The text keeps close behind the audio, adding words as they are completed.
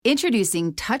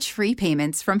Introducing touch-free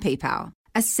payments from PayPal,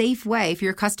 a safe way for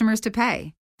your customers to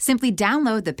pay. Simply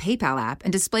download the PayPal app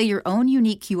and display your own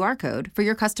unique QR code for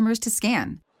your customers to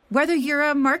scan. Whether you're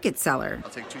a market seller, I'll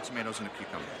take 2 tomatoes and a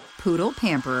cucumber. poodle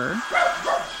pamperer,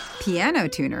 piano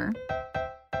tuner,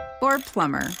 or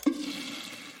plumber.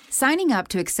 Signing up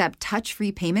to accept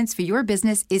touch-free payments for your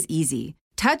business is easy.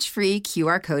 Touch-free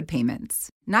QR code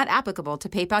payments. Not applicable to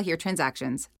PayPal Here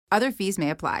transactions. Other fees may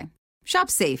apply.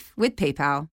 Shop safe with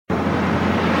PayPal.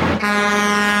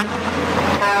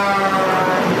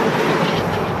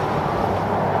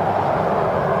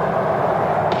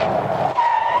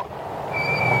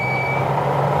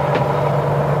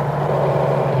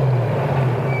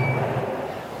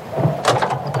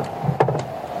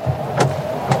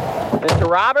 Mr.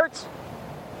 Roberts?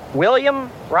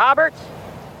 William Roberts?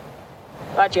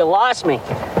 Thought you lost me.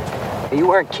 You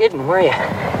weren't kidding, were you?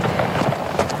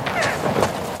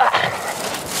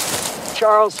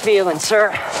 Charles Phelan,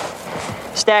 sir.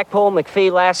 Stackpole,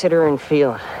 McPhee, Lassiter, and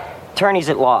Phelan. Attorneys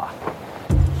at law.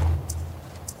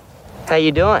 How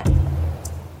you doing?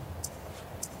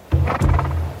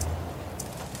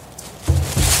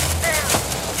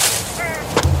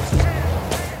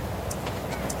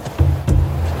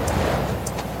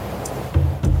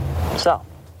 So,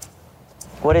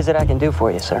 what is it I can do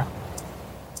for you, sir?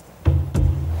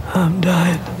 I'm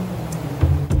dying.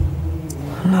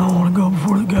 And I want to go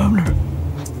before the governor.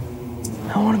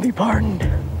 I want to be pardoned.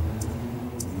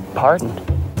 Pardoned?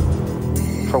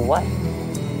 For what?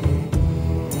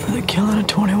 For the killing of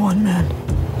 21 men.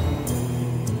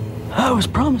 I was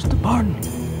promised a pardon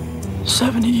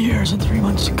 70 years and 3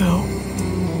 months ago.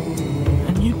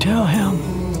 And you tell him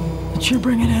that you're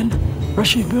bringing in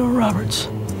Rushy Bill Roberts,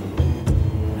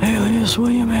 alias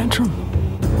William Antrim,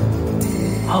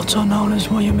 also known as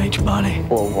William H. Bonney.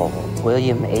 Whoa.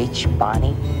 William H.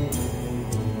 Bonney?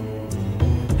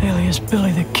 Alias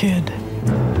Billy the Kid.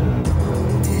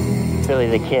 Billy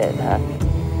the Kid, huh?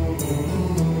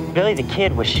 Billy the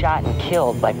Kid was shot and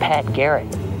killed by Pat Garrett.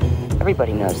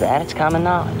 Everybody knows that. It's common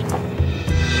knowledge.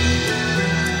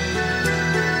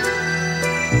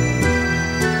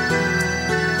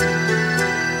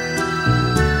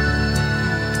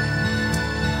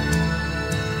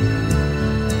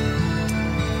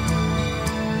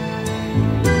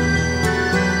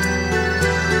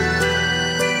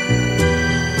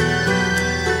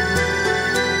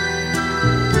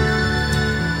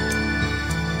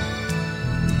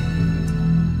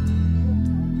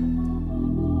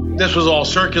 This was all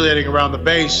circulating around the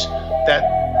base that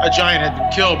a giant had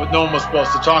been killed, but no one was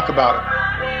supposed to talk about it.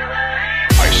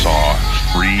 I saw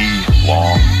 3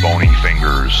 long, bony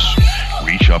fingers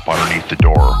reach up underneath the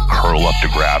door, curl up to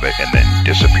grab it, and then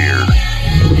disappear.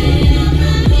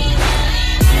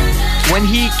 When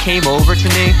he came over to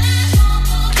me,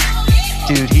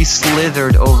 dude, he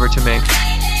slithered over to me.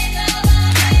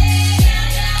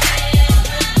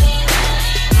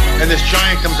 And this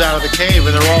giant comes out of the cave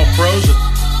and they're all frozen.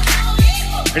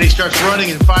 And he starts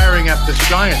running and firing at this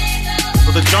giant.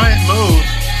 Well, the giant moves.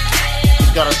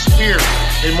 He's got a spear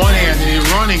in one hand and he's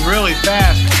running really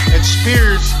fast and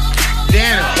spears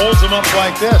Dan and holds him up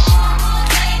like this.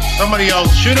 Somebody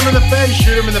yells, shoot him in the face,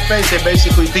 shoot him in the face. They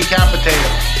basically decapitate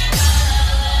him.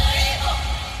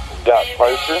 Got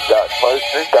closer.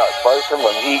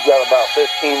 When he got about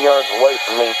 15 yards away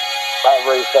from me, I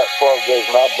raised that 12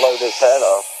 gauge and I blowed his head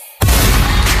off.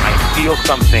 I feel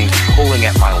something pulling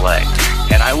at my leg.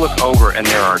 And I look over and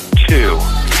there are 2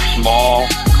 small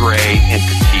gray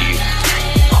entities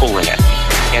pulling at me.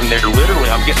 And they're literally,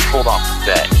 I'm getting pulled off the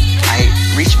bed.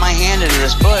 I reached my hand into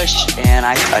this bush and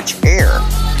I touched air.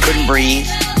 Couldn't breathe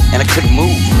and I couldn't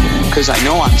move because I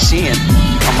know I'm seeing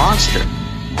a monster.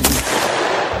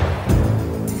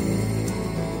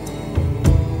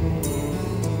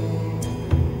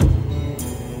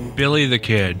 Billy the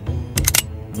Kid,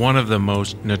 one of the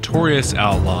most notorious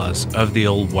outlaws of the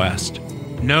Old West.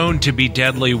 Known to be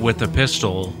deadly with a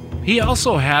pistol, he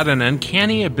also had an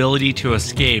uncanny ability to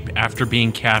escape after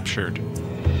being captured.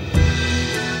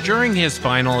 During his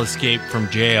final escape from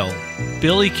jail,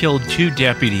 Billy killed 2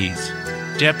 deputies,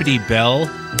 Deputy Bell,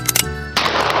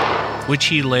 which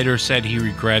he later said he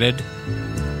regretted,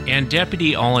 and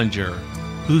Deputy Ollinger,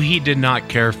 who he did not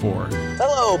care for.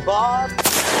 Hello, Bob.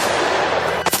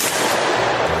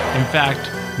 In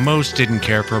fact, most didn't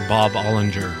care for Bob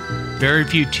Ollinger. Very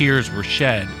few tears were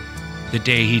shed the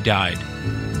day he died.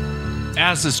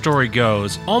 As the story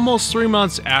goes, almost 3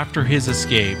 months after his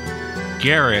escape,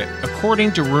 Garrett,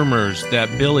 according to rumors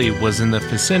that Billy was in the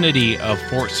vicinity of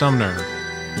Fort Sumner,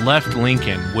 left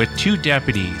Lincoln with 2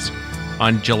 deputies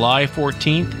on July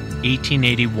 14,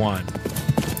 1881.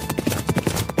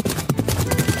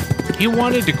 He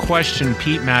wanted to question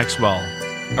Pete Maxwell,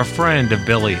 a friend of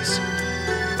Billy's.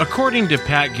 According to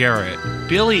Pat Garrett,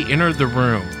 Billy entered the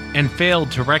room and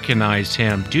failed to recognize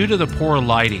him due to the poor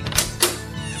lighting.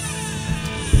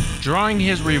 Drawing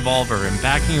his revolver and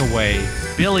backing away,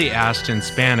 Billy asked in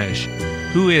Spanish,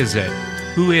 "Who is it?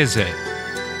 Who is it?"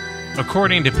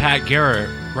 According to Pat Garrett,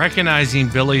 recognizing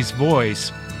Billy's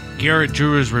voice, Garrett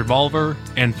drew his revolver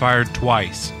and fired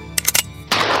twice.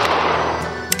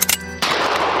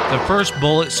 The first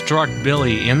bullet struck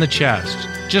Billy in the chest,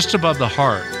 just above the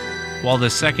heart, while the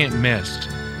second missed.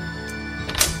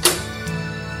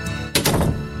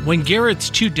 When Garrett's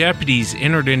two deputies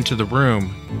entered into the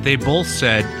room, they both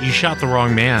said, "You shot the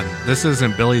wrong man. This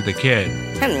isn't Billy the Kid."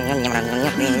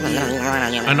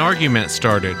 An argument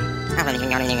started.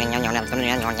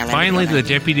 Finally, the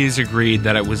deputies agreed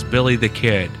that it was Billy the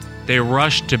Kid. They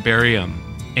rushed to bury him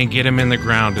and get him in the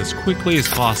ground as quickly as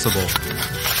possible.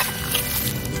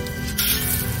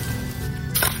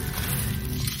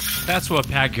 That's what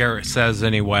Pat Garrett says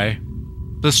anyway.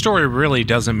 The story really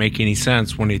doesn't make any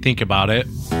sense when you think about it.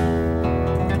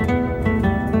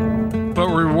 But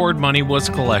reward money was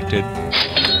collected,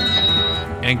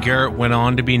 and Garrett went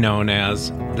on to be known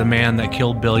as the man that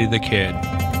killed Billy the Kid.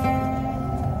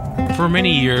 For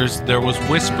many years, there was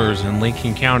whispers in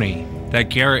Lincoln County that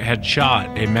Garrett had shot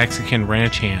a Mexican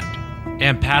ranch hand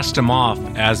and passed him off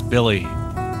as Billy.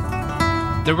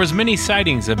 There was many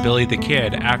sightings of Billy the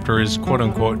Kid after his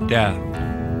quote-unquote death.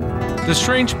 The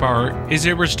strange part is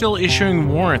they were still issuing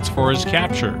warrants for his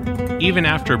capture, even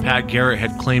after Pat Garrett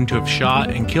had claimed to have shot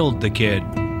and killed the kid.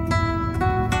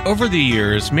 Over the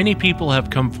years, many people have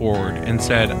come forward and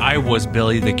said, "I was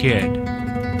Billy the Kid."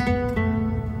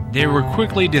 They were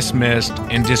quickly dismissed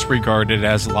and disregarded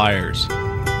as liars.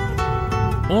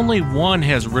 Only one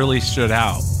has really stood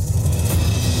out.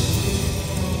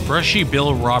 Brushy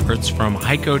Bill Roberts from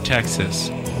Hico, Texas.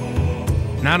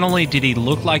 Not only did he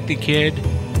look like the kid,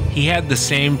 he had the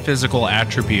same physical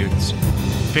attributes.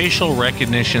 Facial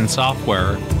recognition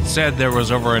software said there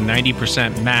was over a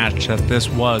 90% match that this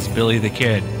was Billy the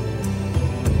Kid.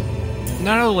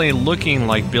 Not only looking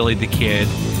like Billy the Kid,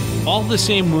 all the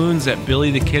same wounds that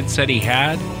Billy the Kid said he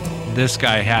had, this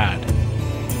guy had.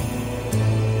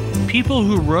 People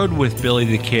who rode with Billy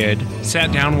the Kid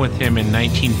sat down with him in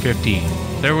 1950.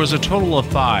 There was a total of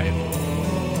 5,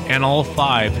 and all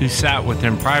 5 who sat with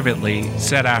him privately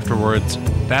said afterwards,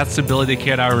 "That's the Billy the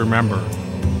Kid I remember.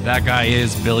 That guy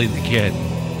is Billy the Kid."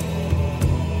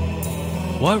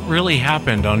 What really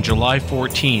happened on July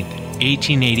 14th,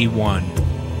 1881?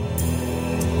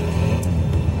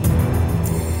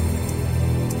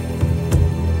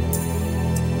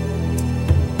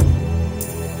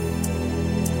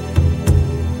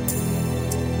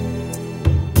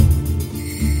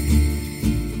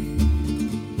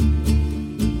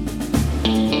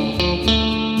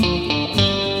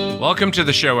 Welcome to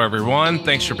the show, everyone.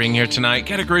 Thanks for being here tonight.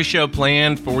 Got a great show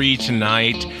planned for you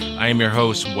tonight. I am your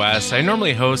host, Wes. I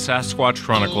normally host Sasquatch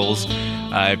Chronicles.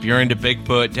 If you're into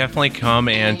Bigfoot, definitely come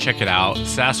and check it out.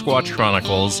 Sasquatch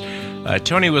Chronicles.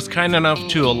 Tony was kind enough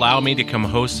to allow me to come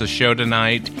host the show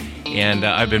tonight, and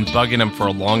I've been bugging him for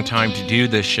a long time to do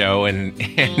this show, and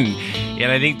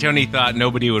I think Tony thought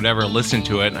nobody would ever listen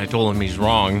to it, and I told him he's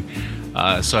wrong.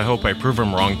 So I hope I prove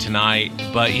him wrong tonight.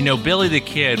 But, you know, Billy the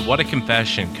Kid, what a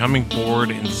confession, coming forward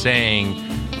and saying,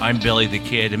 "I'm Billy the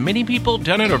Kid." And many people have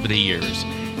done it over the years,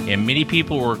 and many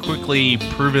people were quickly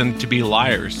proven to be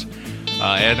liars.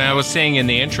 And I was saying in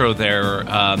the intro there,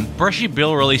 Brushy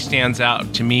Bill really stands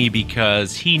out to me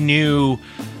because he knew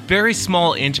very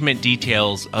small, intimate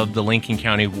details of the Lincoln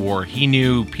County War. He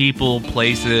knew people,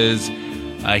 places.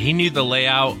 He knew the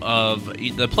layout of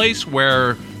the place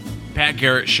where Pat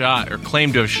Garrett shot, or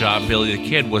claimed to have shot, Billy the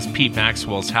Kid was Pete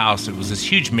Maxwell's house. It was this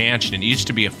huge mansion. It used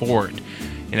to be a fort,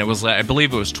 and it was, I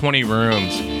believe it was 20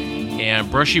 rooms. And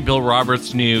Brushy Bill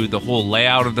Roberts knew the whole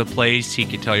layout of the place. He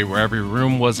could tell you where every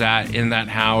room was at in that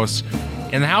house.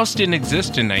 And the house didn't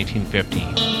exist in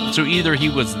 1950. So either he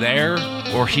was there,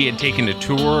 or he had taken a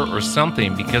tour or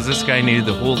something, because this guy knew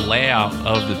the whole layout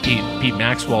of the Pete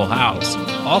Maxwell house.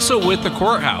 Also with the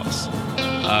courthouse,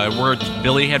 where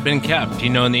Billy had been kept. You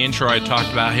know, in the intro I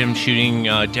talked about him shooting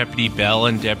Deputy Bell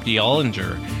and Deputy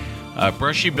Ollinger.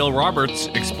 Brushy Bill Roberts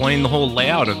explained the whole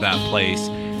layout of that place.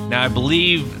 Now, I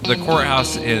believe the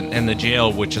courthouse and the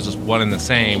jail, which is one and the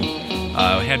same,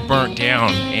 had burnt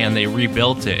down, and they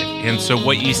rebuilt it. And so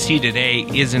what you see today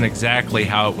isn't exactly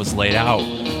how it was laid out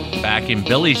back in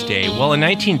Billy's day. Well, in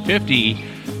 1950,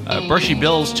 Brushy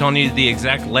Bill's telling you the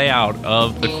exact layout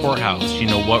of the courthouse. You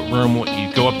know, what room, you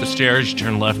go up the stairs, you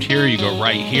turn left here, you go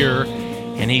right here,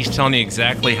 and he's telling you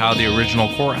exactly how the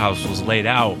original courthouse was laid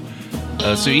out.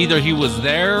 So either he was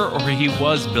there or he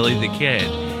was Billy the Kid.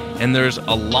 And there's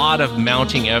a lot of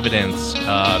mounting evidence.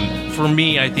 For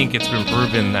me, I think it's been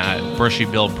proven that Brushy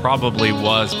Bill probably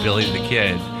was Billy the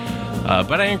Kid.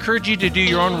 But I encourage you to do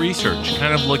your own research,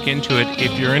 kind of look into it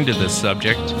if you're into this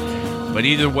subject. But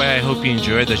either way, I hope you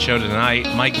enjoyed the show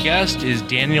tonight. My guest is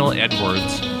Daniel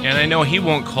Edwards, and I know he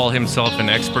won't call himself an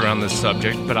expert on this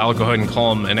subject, but I'll go ahead and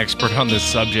call him an expert on this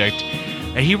subject.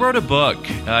 He wrote a book.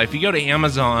 If you go to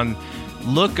Amazon,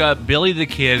 look up Billy the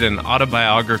Kid, an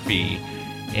autobiography,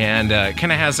 and it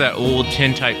kind of has that old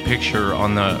tintype picture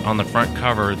on the front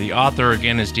cover. The author,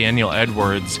 again, is Daniel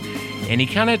Edwards, and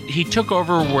he took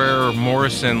over where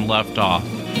Morrison left off.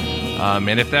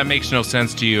 And if that makes no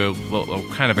sense to you, we'll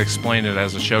kind of explain it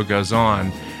as the show goes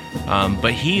on.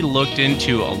 But he looked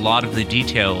into a lot of the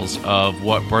details of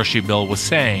what Brushy Bill was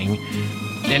saying,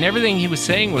 and everything he was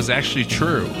saying was actually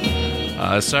true.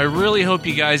 So I really hope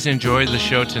you guys enjoyed the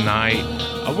show tonight.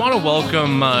 I want to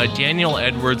welcome Daniel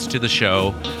Edwards to the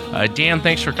show. Dan,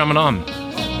 thanks for coming on.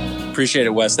 Appreciate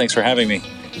it, Wes. Thanks for having me.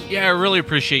 Yeah, I really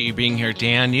appreciate you being here,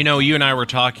 Dan. You know, you and I were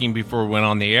talking before we went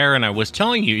on the air, and I was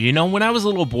telling you, when I was a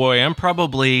little boy, I'm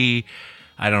probably,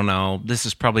 I don't know, this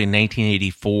is probably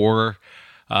 1984,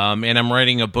 and I'm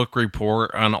writing a book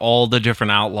report on all the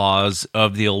different outlaws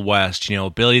of the Old West.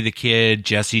 Billy the Kid,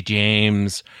 Jesse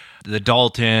James, the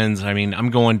Daltons. I mean,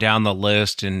 I'm going down the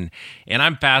list, and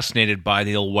I'm fascinated by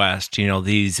the Old West,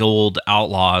 these old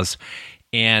outlaws.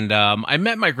 And I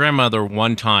met my grandmother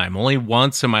one time, only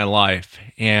once in my life,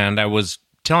 and I was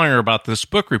telling her about this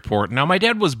book report. Now, my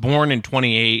dad was born in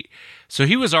 28, so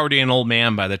he was already an old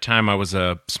man by the time I was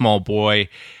a small boy.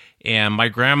 And my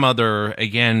grandmother,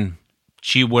 again,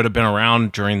 she would have been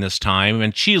around during this time,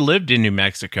 and she lived in New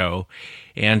Mexico.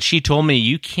 And she told me,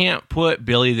 you can't put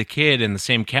Billy the Kid in the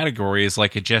same category as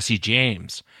like a Jesse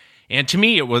James. And to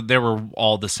me, they were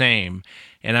all the same.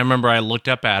 And I remember I looked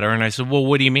up at her and I said, well,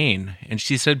 what do you mean? And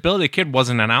she said, Billy the Kid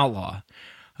wasn't an outlaw.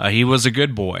 He was a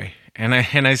good boy. And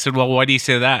I said, well, why do you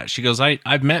say that? She goes,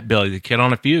 I've met Billy the Kid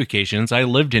on a few occasions. I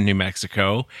lived in New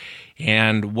Mexico.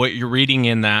 And what you're reading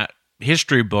in that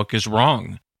history book is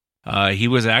wrong. He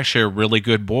was actually a really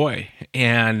good boy.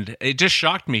 And it just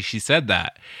shocked me she said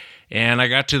that. And I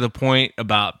got to the point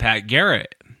about Pat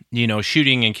Garrett,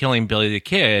 shooting and killing Billy the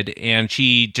Kid, and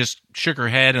she just shook her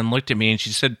head and looked at me and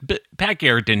she said, Pat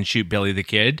Garrett didn't shoot Billy the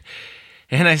Kid.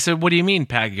 And I said, what do you mean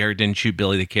Pat Garrett didn't shoot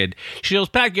Billy the Kid? She goes,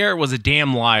 Pat Garrett was a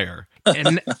damn liar.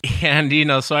 And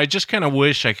so I just kind of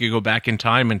wish I could go back in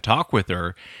time and talk with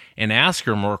her and ask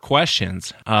her more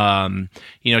questions.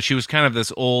 She was kind of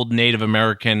this old Native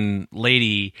American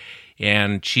lady,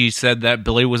 and she said that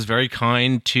Billy was very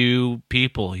kind to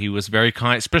people. He was very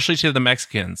kind, especially to the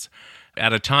Mexicans.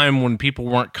 At a time when people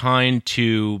weren't kind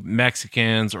to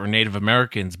Mexicans or Native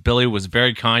Americans, Billy was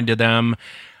very kind to them.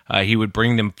 He would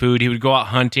bring them food. He would go out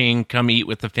hunting, come eat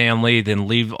with the family, then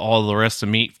leave all the rest of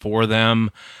the meat for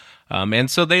them. And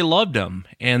so they loved him,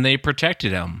 and they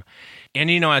protected him. And,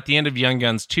 at the end of Young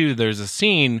Guns 2, there's a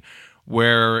scene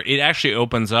where it actually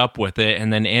opens up with it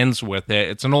and then ends with it.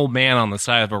 It's an old man on the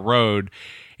side of a road,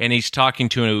 and he's talking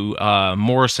to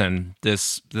Morrison,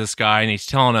 this guy, and he's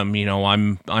telling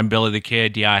him, I'm Billy the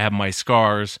Kid. Yeah, I have my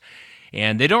scars.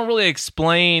 And they don't really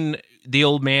explain the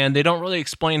old man. They don't really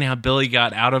explain how Billy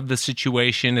got out of the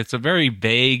situation. It's a very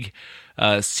vague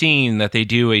scene that they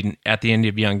do at the end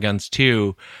of Young Guns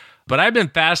 2. But I've been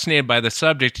fascinated by the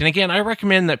subject. And again, I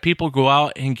recommend that people go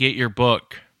out and get your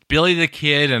book, Billy the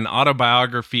Kid, an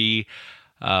autobiography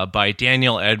by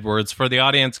Daniel Edwards. For the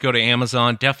audience, go to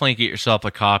Amazon. Definitely get yourself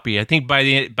a copy. I think by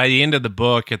the end of the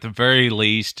book, at the very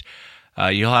least,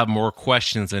 you'll have more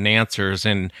questions than answers.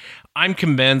 And I'm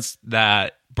convinced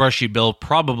that Brushy Bill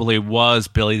probably was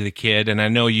Billy the Kid, and I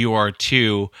know you are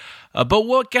too. But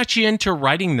what got you into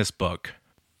writing this book?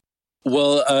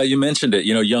 Well, you mentioned it,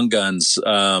 Young Guns.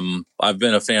 I've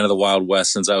been a fan of the Wild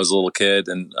West since I was a little kid.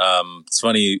 And it's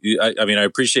funny. I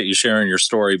appreciate you sharing your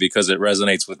story because it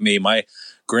resonates with me. My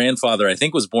grandfather, I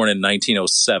think, was born in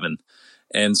 1907.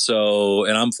 And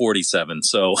I'm 47.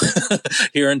 So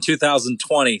here in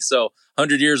 2020, so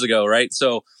 100 years ago, right?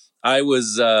 So I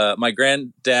was, my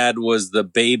granddad was the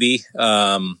baby.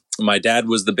 My dad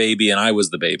was the baby and I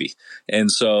was the baby. And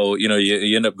so,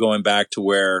 you end up going back to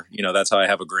where, that's how I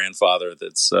have a grandfather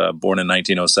that's born in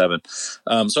 1907.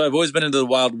 So I've always been into the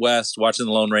Wild West, watching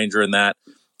the Lone Ranger and that.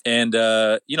 And,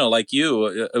 like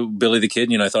you, Billy the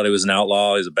Kid, I thought he was an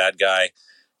outlaw. He was a bad guy.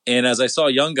 And as I saw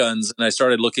Young Guns and I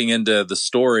started looking into the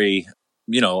story,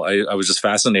 I was just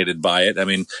fascinated by it. I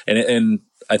mean, and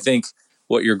I think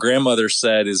what your grandmother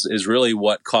said is really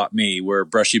what caught me, where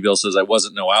Brushy Bill says, I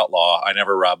wasn't no outlaw. I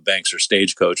never robbed banks or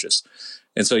stagecoaches.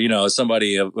 And so, as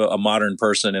somebody, a modern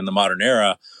person in the modern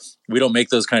era, we don't make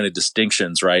those kind of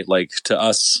distinctions, right? Like to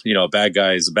us, a bad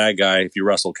guy is a bad guy. If you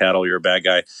rustle cattle, you're a bad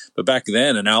guy. But back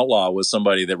then, an outlaw was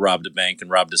somebody that robbed a bank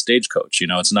and robbed a stagecoach.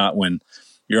 It's not when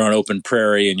you're on open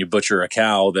prairie and you butcher a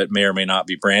cow that may or may not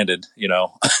be branded,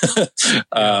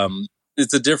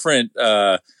 It's a different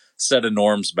set of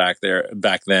norms back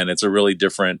then. It's a really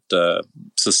different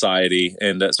society.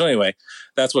 And so anyway,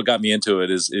 that's what got me into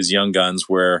it is Young Guns,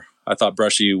 where I thought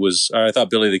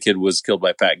Billy the Kid was killed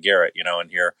by Pat Garrett,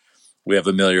 and here we have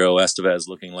Emilio Estevez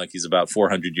looking like he's about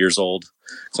 400 years old,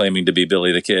 claiming to be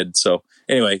Billy the Kid. So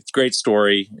anyway, it's a great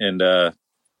story, and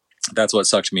that's what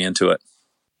sucked me into it.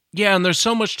 Yeah, and there's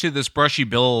so much to this Brushy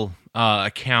Bill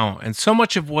account, and so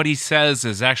much of what he says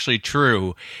is actually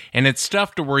true, and it's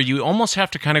stuff to where you almost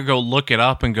have to kind of go look it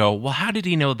up and go, well, how did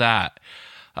he know that?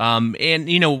 And,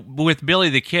 with Billy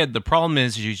the Kid, the problem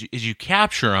is you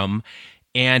capture him,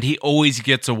 and he always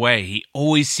gets away. He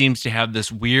always seems to have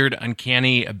this weird,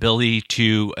 uncanny ability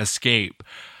to escape.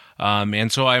 And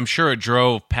so I'm sure it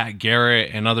drove Pat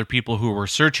Garrett and other people who were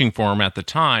searching for him at the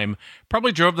time,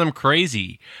 probably drove them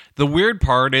crazy. The weird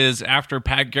part is after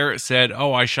Pat Garrett said,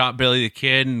 oh, I shot Billy the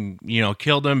Kid and,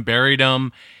 killed him, buried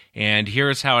him, and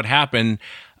here's how it happened,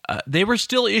 they were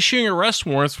still issuing arrest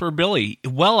warrants for Billy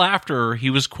well after he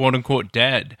was quote unquote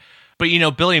dead. But,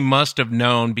 Billy must have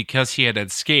known, because he had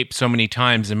escaped so many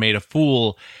times and made a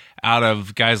fool out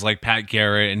of guys like Pat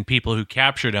Garrett and people who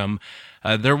captured him,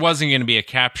 there wasn't going to be a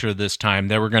capture this time.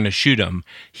 They were going to shoot him.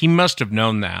 He must have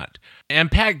known that. And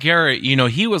Pat Garrett,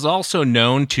 he was also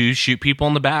known to shoot people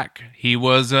in the back. He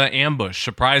was an ambush,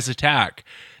 surprise attack.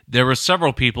 There were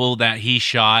several people that he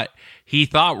shot he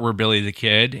thought were Billy the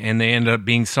Kid, and they ended up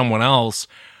being someone else.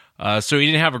 So he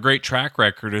didn't have a great track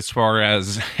record as far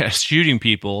as shooting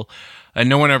people.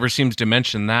 No one ever seems to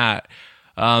mention that.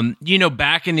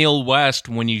 Back in the Old West,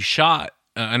 when you shot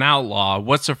an outlaw,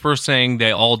 what's the first thing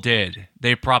they all did?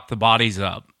 They propped the bodies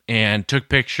up and took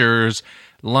pictures,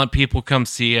 let people come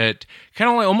see it,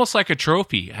 kind of almost like a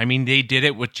trophy. I mean, they did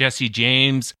it with Jesse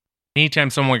James. Anytime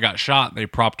someone got shot, they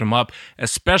propped him up,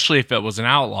 especially if it was an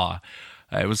outlaw.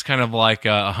 It was kind of like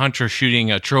a hunter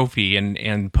shooting a trophy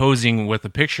and posing with a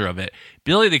picture of it.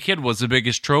 Billy the Kid was the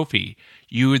biggest trophy.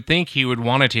 You would think he would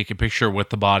want to take a picture with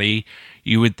the body.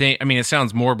 You would think, it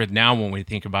sounds morbid now when we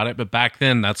think about it, but back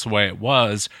then that's the way it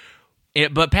was.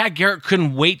 But Pat Garrett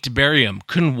couldn't wait to bury him,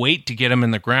 couldn't wait to get him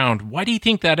in the ground. Why do you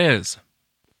think that is?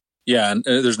 Yeah, and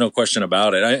there's no question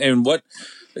about it.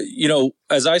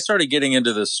 As I started getting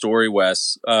into this story,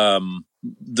 Wes,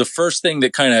 the first thing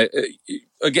that kind of,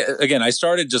 again, I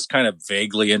started just kind of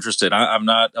vaguely interested. I'm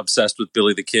not obsessed with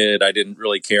Billy the Kid. I didn't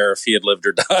really care if he had lived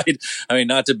or died.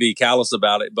 Not to be callous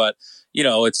about it, but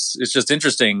it's just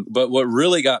interesting. But what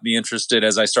really got me interested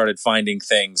as I started finding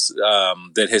things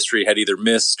that history had either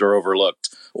missed or overlooked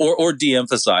or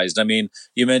de-emphasized.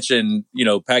 You mentioned,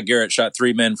 Pat Garrett shot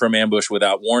 3 men from ambush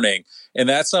without warning. And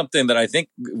that's something that I think,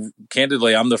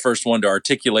 candidly, I'm the first one to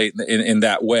articulate in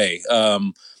that way.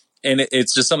 And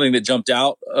it's just something that jumped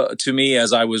out to me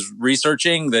as I was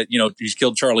researching that, he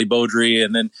killed Charlie Beaudry,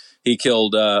 and then he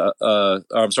killed,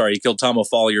 he killed Tom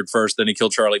O'Folliard first, then he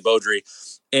killed Charlie Beaudry.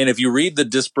 And if you read the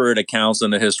disparate accounts in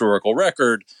the historical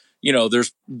record,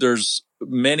 there's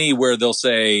many where they'll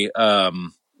say,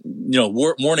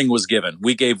 warning was given.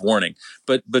 We gave warning,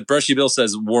 but Brushy Bill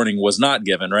says warning was not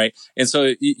given. Right. And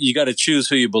so you got to choose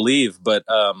who you believe. But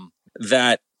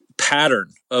that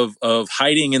pattern of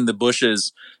hiding in the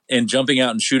bushes and jumping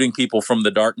out and shooting people from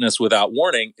the darkness without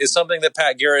warning is something that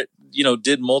Pat Garrett,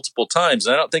 did multiple times.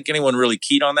 And I don't think anyone really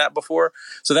keyed on that before.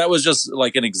 So that was just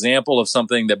like an example of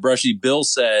something that Brushy Bill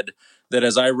said that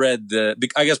as I read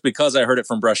I guess because I heard it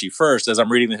from Brushy first, as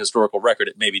I'm reading the historical record,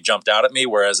 it maybe jumped out at me,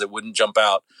 whereas it wouldn't jump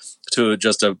out to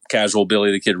just a casual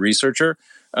Billy the Kid researcher.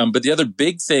 But the other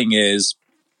big thing is,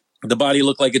 the body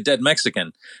looked like a dead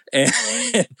Mexican.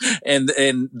 And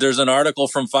there's an article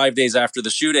from 5 days after the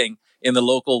shooting in the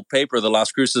local paper, the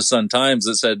Las Cruces Sun-Times,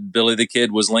 that said Billy the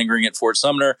Kid was lingering at Fort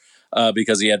Sumner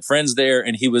because he had friends there,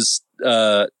 and he was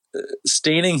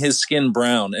staining his skin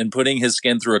brown and putting his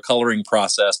skin through a coloring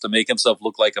process to make himself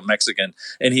look like a Mexican,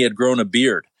 and he had grown a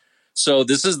beard. So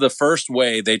this is the first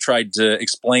way they tried to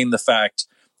explain the fact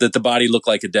that the body looked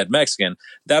like a dead Mexican.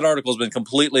 That article has been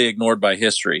completely ignored by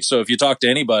history. So if you talk to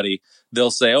anybody, they'll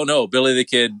say, oh no, Billy the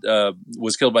Kid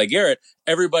was killed by Garrett.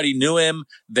 Everybody knew him.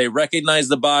 They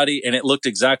recognized the body and it looked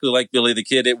exactly like Billy the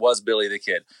Kid. It was Billy the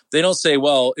Kid. They don't say,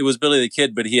 well, it was Billy the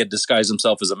Kid, but he had disguised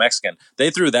himself as a Mexican. They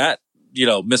threw that,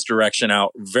 misdirection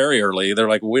out very early. They're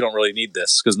like, well, we don't really need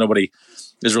this because nobody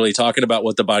is really talking about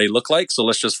what the body looked like. So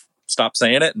let's just stop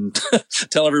saying it and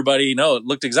tell everybody, no, it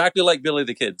looked exactly like Billy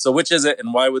the Kid. So which is it?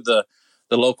 And why would the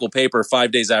local paper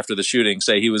 5 days after the shooting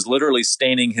say he was literally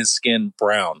staining his skin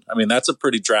brown? I mean, that's a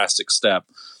pretty drastic step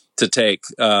to take.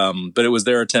 But it was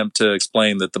their attempt to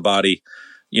explain that the body,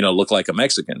 looked like a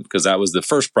Mexican, because that was the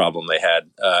first problem they had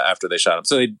after they shot him.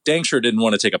 So they dang sure didn't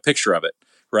want to take a picture of it,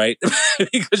 right?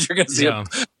 Because you're going to see a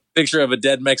picture of a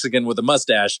dead Mexican with a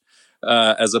mustache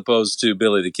as opposed to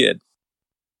Billy the Kid.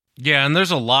 Yeah, and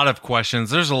there's a lot of questions.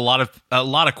 There's a lot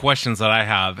of questions that I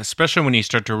have, especially when you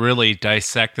start to really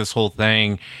dissect this whole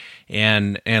thing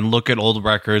and look at old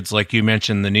records, like you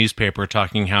mentioned, the newspaper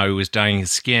talking how he was dyeing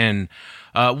his skin.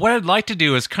 What I'd like to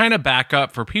do is kind of back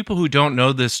up for people who don't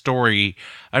know this story.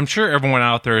 I'm sure everyone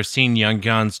out there has seen Young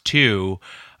Guns too.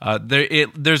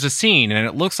 There's a scene, and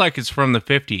it looks like it's from the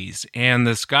 50s, and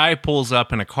this guy pulls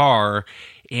up in a car,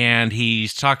 and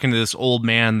he's talking to this old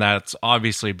man that's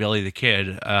obviously Billy the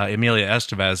Kid, Emilio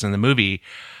Estevez in the movie.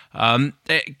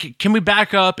 Can we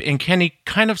back up, and can he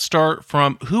kind of start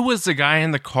from who was the guy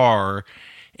in the car,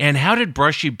 and how did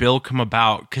Brushy Bill come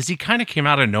about? Because he kind of came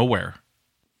out of nowhere.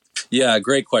 Yeah,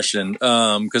 great question.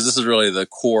 Because this is really the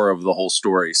core of the whole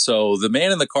story. So the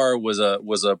man in the car was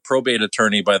a probate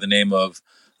attorney by the name of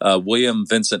William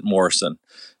Vincent Morrison.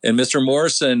 And Mr.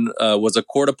 Morrison was a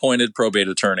court-appointed probate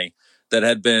attorney that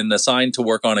had been assigned to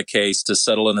work on a case to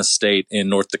settle an estate in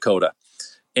North Dakota.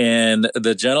 And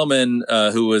the gentleman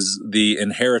who was the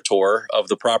inheritor of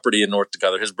the property in North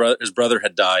Dakota, his brother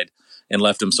had died and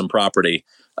left him some property,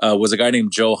 was a guy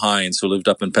named Joe Hines, who lived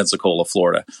up in Pensacola,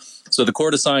 Florida. So the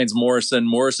court assigns Morrison.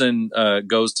 Morrison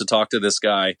goes to talk to this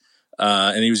guy,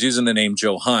 and he was using the name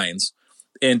Joe Hines.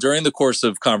 And during the course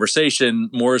of conversation,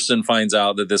 Morrison finds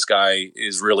out that this guy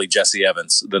is really Jesse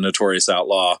Evans, the notorious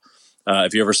outlaw.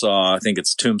 If you ever saw, I think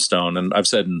it's Tombstone, and I've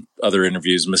said in other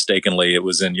interviews mistakenly it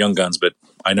was in Young Guns, but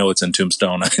I know it's in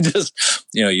Tombstone. I just,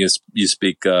 you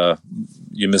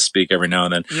misspeak every now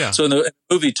and then. Yeah. So in the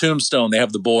movie Tombstone, they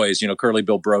have the boys, Curly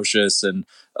Bill Brocious and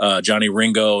Johnny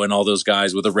Ringo and all those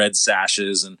guys with the red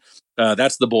sashes, and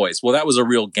that's the boys. Well, that was a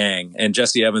real gang, and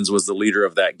Jesse Evans was the leader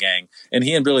of that gang. And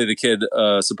he and Billy the Kid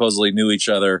supposedly knew each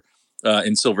other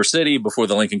in Silver City before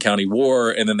the Lincoln County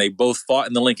War, and then they both fought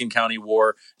in the Lincoln County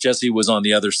War. Jesse was on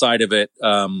the other side of it,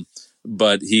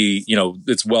 but he,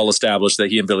 it's well established that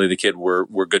he and Billy the Kid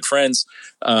were good friends.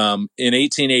 In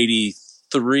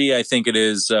 1883, I think it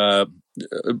is,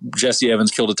 Jesse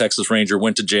Evans killed a Texas Ranger,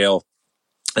 went to jail,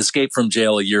 escaped from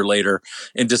jail a year later,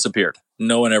 and disappeared.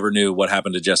 No one ever knew what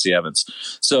happened to Jesse Evans.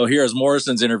 So here, as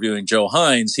Morrison's interviewing Joe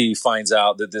Hines, he finds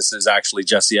out that this is actually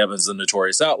Jesse Evans, the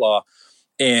notorious outlaw.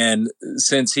 And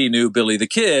since he knew Billy the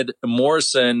Kid,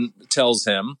 Morrison tells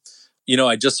him,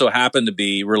 I just so happen to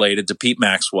be related to Pete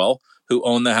Maxwell, who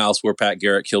owned the house where Pat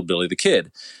Garrett killed Billy the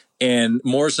Kid. And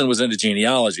Morrison was into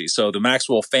genealogy. So the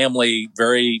Maxwell family,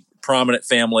 very prominent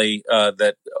family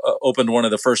that opened one of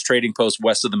the first trading posts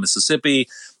west of the Mississippi.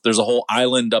 There's a whole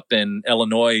island up in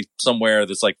Illinois somewhere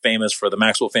that's like famous for the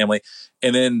Maxwell family.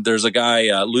 And then there's a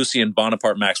guy, Lucien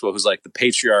Bonaparte Maxwell, who's like the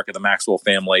patriarch of the Maxwell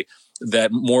family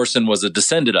that Morrison was a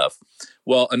descendant of.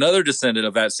 Well, another descendant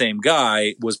of that same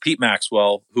guy was Pete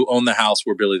Maxwell, who owned the house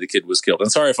where Billy the Kid was killed.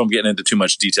 And sorry if I'm getting into too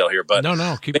much detail here, but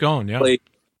no, keep going. Yeah.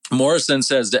 Morrison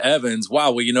says to Evans,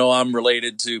 wow, well, I'm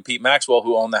related to Pete Maxwell,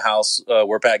 who owned the house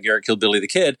where Pat Garrett killed Billy the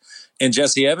Kid. And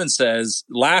Jesse Evans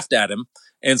laughed at him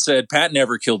and said, Pat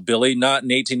never killed Billy, not in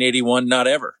 1881, not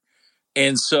ever.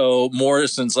 And so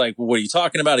Morrison's like, well, what are you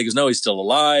talking about? He goes, no, he's still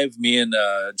alive. Me and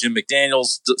Jim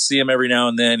McDaniels see him every now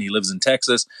and then. He lives in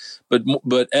Texas.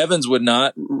 But Evans would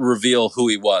not reveal who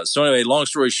he was. So anyway, long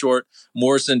story short,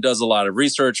 Morrison does a lot of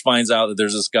research, finds out that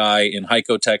there's this guy in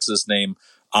Hico, Texas named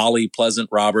Ollie Pleasant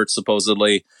Roberts,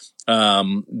 supposedly,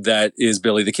 that is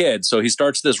Billy the Kid. So he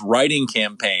starts this writing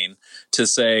campaign to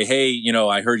say, hey,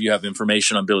 I heard you have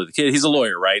information on Billy the Kid. He's a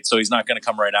lawyer, right? So he's not going to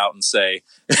come right out and say,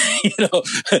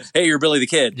 hey, you're Billy the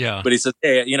Kid. Yeah. But he says,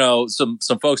 hey, some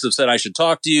folks have said I should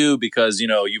talk to you because,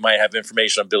 you might have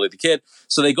information on Billy the Kid.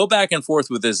 So they go back and forth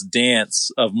with this dance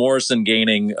of Morrison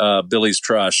gaining Billy's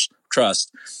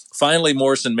trust. Finally,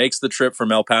 Morrison makes the trip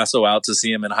from El Paso out to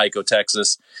see him in Hico,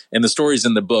 Texas. And the story's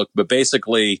in the book. But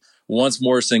basically, once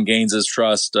Morrison gains his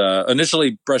trust,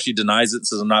 initially Brushy denies it and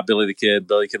says, I'm not Billy the Kid.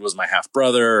 Billy the Kid was my half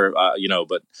brother,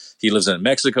 but he lives in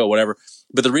Mexico, whatever.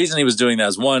 But the reason he was doing that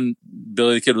is, one,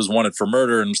 Billy the Kid was wanted for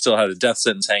murder and still had a death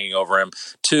sentence hanging over him.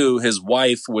 Two, his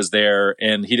wife was there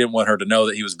and he didn't want her to know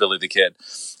that he was Billy the Kid.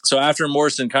 So after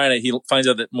Morrison he finds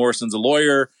out that Morrison's a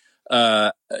lawyer,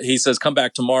 he says, come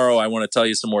back tomorrow. I want to tell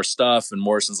you some more stuff. And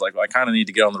Morrison's like, well, I kind of need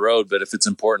to get on the road, but if it's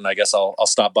important, I guess I'll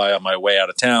stop by on my way out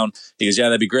of town. He goes, yeah,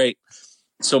 that'd be great.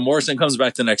 So Morrison comes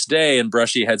back the next day, and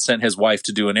Brushy had sent his wife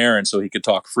to do an errand so he could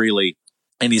talk freely.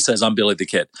 And he says, "I'm Billy the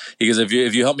Kid." He goes, if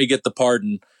you help me get the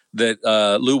pardon that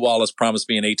Lew Wallace promised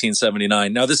me in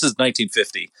 1879. Now, this is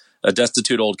 1950. A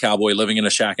destitute old cowboy living in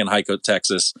a shack in Hico,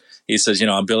 Texas. He says,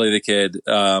 "I'm Billy the Kid.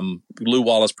 Lew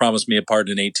Wallace promised me a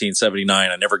pardon in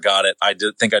 1879. I never got it. I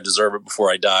think I deserve it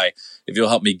before I die. If you'll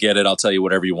help me get it, I'll tell you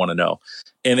whatever you want to know."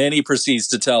 And then he proceeds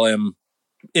to tell him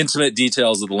intimate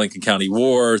details of the Lincoln County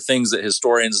War, things that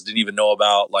historians didn't even know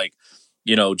about, like,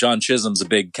 John Chisholm's a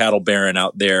big cattle baron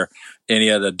out there, and he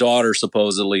had a daughter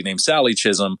supposedly named Sally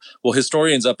Chisholm. Well,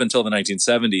 historians up until the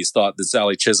 1970s thought that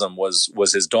Sally Chisholm was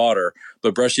his daughter,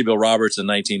 but Brushy Bill Roberts in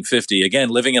 1950, again,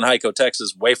 living in Hico,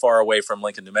 Texas, way far away from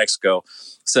Lincoln, New Mexico,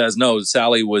 says, no,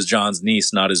 Sally was John's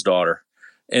niece, not his daughter.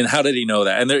 And how did he know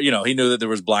that? And there, he knew that there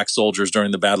was black soldiers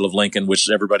during the Battle of Lincoln, which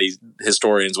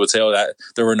historians would say, "Oh, that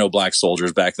there were no black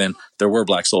soldiers back then." There were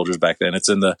black soldiers back then. It's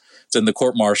in the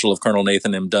court martial of Colonel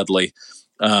Nathan M. Dudley,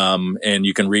 and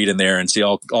you can read in there and see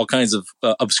all kinds of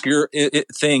obscure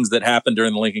things that happened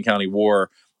during the Lincoln County War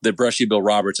that Brushy Bill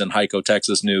Roberts in Hico,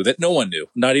 Texas, knew that no one knew,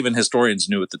 not even historians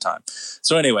knew at the time.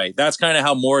 So anyway, that's kind of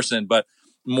how Morrison. But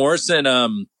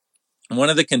Morrison, one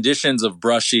of the conditions of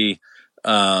Brushy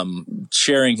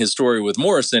sharing his story with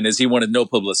Morrison is he wanted no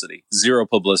publicity, zero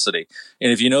publicity.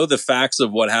 And if you know the facts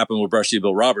of what happened with Brushy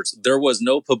Bill Roberts, there was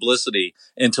no publicity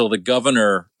until the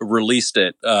governor released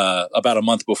it about a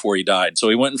month before he died. So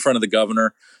he went in front of the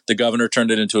governor. The governor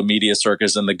turned it into a media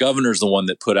circus, and the governor's the one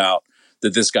that put out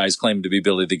that this guy's claimed to be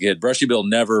Billy the Kid. Brushy Bill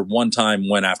never one time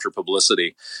went after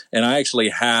publicity. And I actually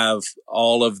have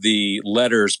all of the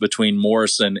letters between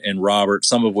Morrison and Robert,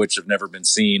 some of which have never been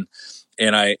seen.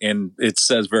 And it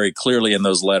says very clearly in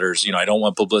those letters, I don't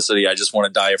want publicity. I just want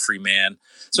to die a free man.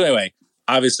 So anyway,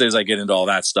 obviously, as I get into all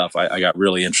that stuff, I got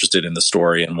really interested in the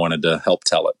story and wanted to help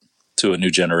tell it to a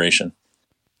new generation.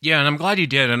 Yeah, and I'm glad you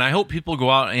did. And I hope people go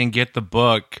out and get the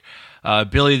book,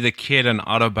 Billy the Kid, an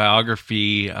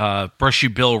autobiography, Brushy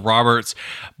Bill Roberts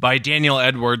by Daniel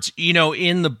Edwards.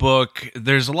 In the book,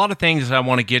 there's a lot of things I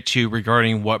want to get to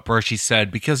regarding what Brushy said,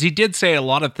 because he did say a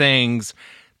lot of things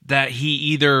that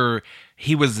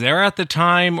he was there at the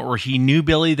time, or he knew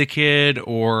Billy the Kid,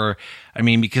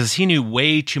 because he knew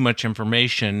way too much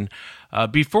information.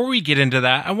 Before we get into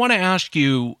that, I want to ask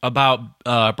you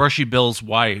about Brushy Bill's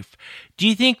wife. Do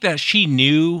you think that she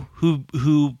knew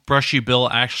who Brushy Bill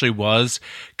actually was?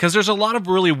 Because there's a lot of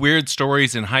really weird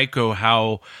stories in Hico,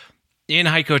 how in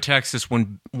Hico, Texas,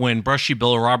 when Brushy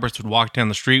Bill Roberts would walk down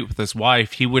the street with his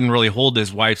wife, he wouldn't really hold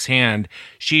his wife's hand.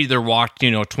 She either walked,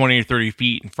 20 or 30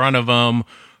 feet in front of him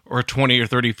or 20 or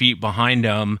 30 feet behind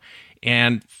him.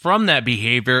 And from that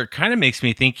behavior, it kind of makes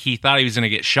me think he thought he was going to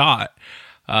get shot.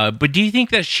 But do you think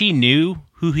that she knew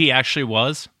who he actually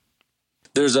was?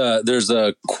 There's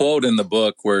a quote in the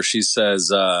book where she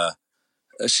says,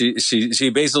 she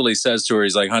basically says to her,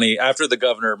 he's like, "Honey," after the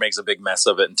governor makes a big mess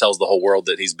of it and tells the whole world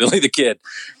that he's Billy the Kid,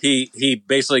 he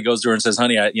basically goes to her and says,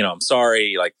 "Honey, I'm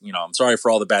sorry. I'm sorry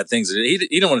for all the bad things." He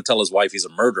didn't want to tell his wife he's a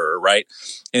murderer, right?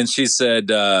 And she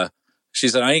said, "I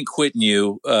ain't quitting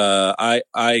you. I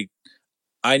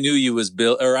knew you as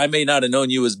Bill, or I may not have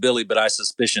known you as Billy, but I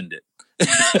suspicioned it."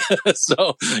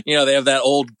 So, they have that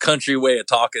old country way of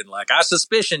talking, like, "I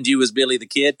suspicioned you as Billy the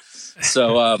Kid."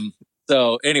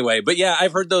 So anyway, but yeah,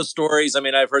 I've heard those stories.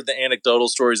 I've heard the anecdotal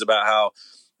stories about how,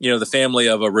 the family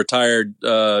of a retired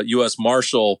U.S.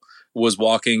 Marshal was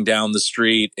walking down the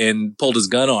street and pulled his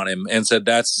gun on him and said,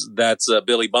 that's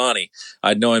Billy Bonney.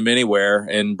 I'd know him anywhere.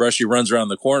 And Brushy runs around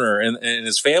the corner, and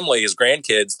his family, his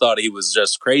grandkids, thought he was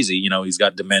just crazy. He's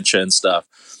got dementia and stuff.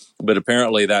 But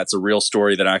apparently that's a real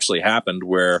story that actually happened,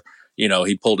 where,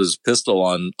 he pulled his pistol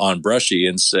on Brushy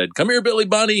and said, "Come here, Billy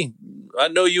Bonney. I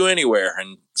know you anywhere."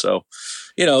 And so,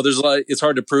 there's it's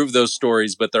hard to prove those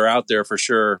stories, but they're out there for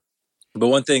sure. But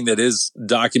one thing that is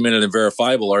documented and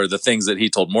verifiable are the things that he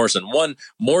told Morrison. One,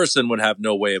 Morrison would have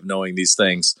no way of knowing these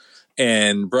things,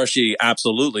 and Brushy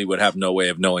absolutely would have no way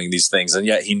of knowing these things, and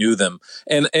yet he knew them.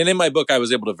 And in my book, I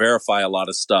was able to verify a lot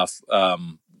of stuff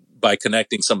by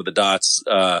connecting some of the dots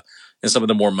and some of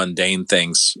the more mundane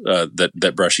things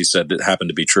that Brushy said that happened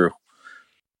to be true.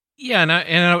 Yeah, and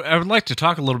I would like to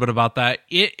talk a little bit about that.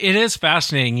 It is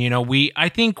fascinating. I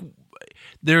think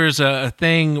there's a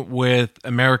thing with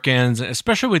Americans,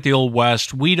 especially with the Old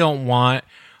West. We don't want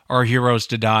our heroes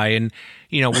to die, and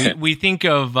we think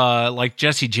of like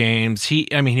Jesse James. He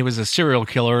was a serial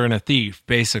killer and a thief,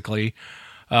 basically.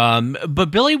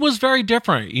 But Billy was very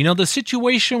different. The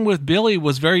situation with Billy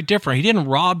was very different. He didn't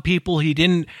rob people. He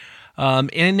didn't.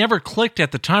 And it never clicked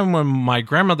at the time when my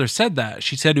grandmother said that.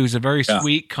 She said he was a very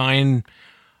sweet, kind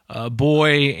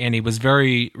boy, and he was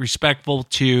very respectful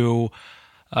to,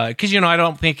 because, I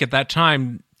don't think at that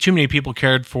time too many people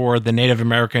cared for the Native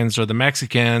Americans or the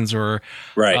Mexicans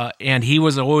right. And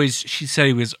she said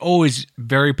he was always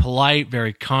very polite,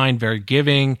 very kind, very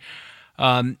giving.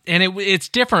 And it's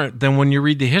different than when you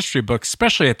read the history books,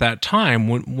 especially at that time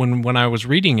when I was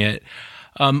reading it.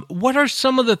 What are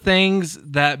some of the things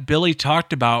that Billy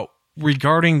talked about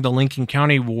regarding the Lincoln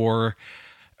County War,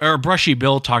 or Brushy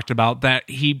Bill talked about, that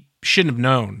he shouldn't have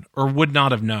known or would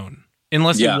not have known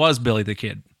unless he was Billy the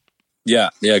Kid? Yeah,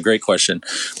 great question.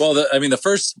 Well, the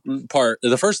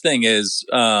first thing is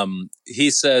he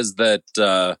says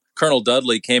that Colonel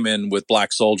Dudley came in with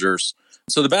black soldiers.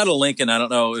 So the Battle of Lincoln, I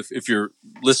don't know if your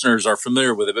listeners are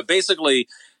familiar with it, but basically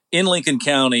in Lincoln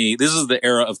County, this is the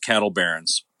era of cattle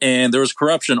barons. And there was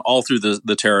corruption all through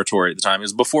the territory at the time. It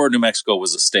was before New Mexico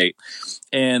was a state.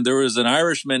 And there was an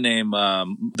Irishman named,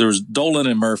 there was Dolan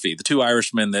and Murphy, the two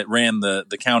Irishmen that ran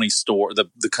the county store, the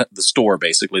store,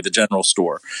 basically, the general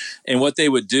store. And what they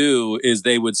would do is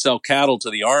they would sell cattle to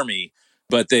the army,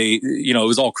 but it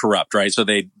was all corrupt, right? So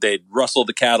they'd rustle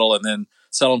the cattle and then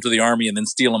sell them to the army and then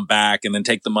steal them back and then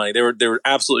take the money. They were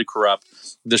absolutely corrupt.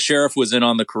 The sheriff was in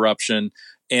on the corruption.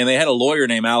 And they had a lawyer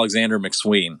named Alexander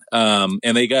McSween. And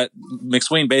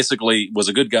McSween basically was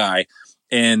a good guy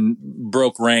and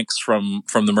broke ranks from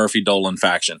the Murphy Dolan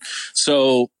faction.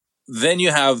 So then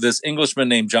you have this Englishman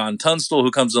named John Tunstall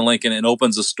who comes to Lincoln and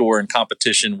opens a store in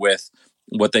competition with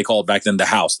what they called back then the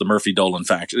House, the Murphy Dolan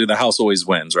faction. The House always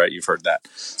wins, right? You've heard that.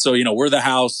 So, we're the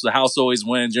House always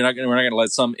wins. We're not going to let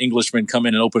some Englishman come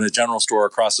in and open a general store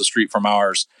across the street from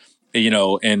ours,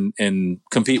 and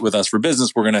compete with us for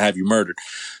business. We're going to have you murdered.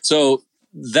 So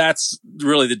that's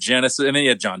really the genesis. And then you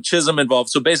had John Chisholm involved.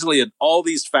 So basically you had all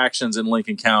these factions in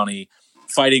Lincoln County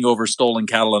fighting over stolen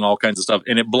cattle and all kinds of stuff.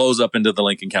 And it blows up into the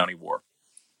Lincoln County War.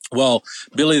 Well,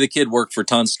 Billy the Kid worked for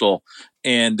Tunstall.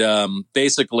 And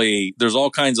basically there's all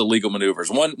kinds of legal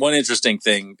maneuvers. One interesting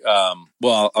thing,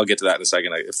 I'll get to that in a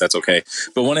second if that's okay.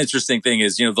 But one interesting thing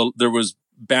is, there was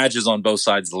badges on both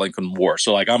sides of the Lincoln War.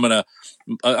 So like I'm gonna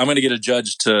get a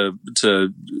judge to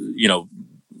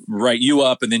write you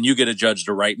up, and then you get a judge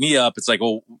to write me up. It's like,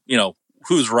 well,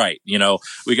 who's right?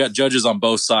 We got judges on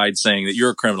both sides saying that you're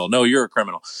a criminal. No, you're a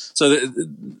criminal. So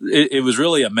it was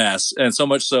really a mess, and so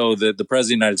much so that the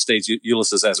President of the United States,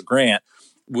 Ulysses S. Grant,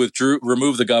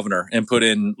 removed the governor and put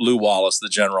in Lew Wallace, the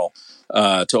general,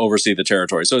 to oversee the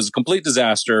territory. So it was a complete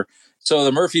disaster. So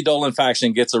the Murphy Dolan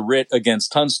faction gets a writ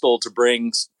against Tunstall to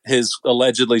bring his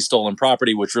allegedly stolen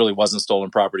property, which really wasn't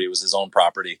stolen property, it was his own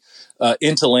property,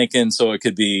 into Lincoln, so it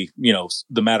could be,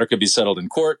 the matter could be settled in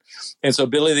court. And so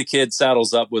Billy the Kid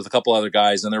saddles up with a couple other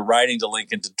guys, and they're riding to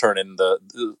Lincoln to turn in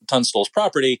the Tunstall's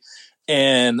property.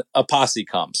 And a posse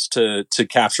comes to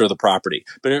capture the property.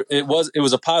 But it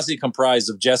was a posse comprised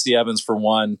of Jesse Evans for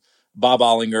one, Bob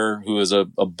Ollinger, who is a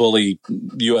bully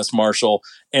U.S. Marshal,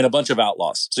 and a bunch of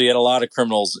outlaws. So you had a lot of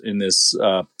criminals in this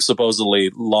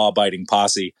supposedly law-abiding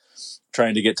posse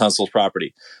trying to get Tunstall's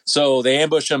property. So they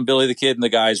ambush him. Billy the Kid and the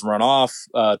guys run off.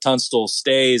 Tunstall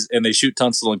stays, and they shoot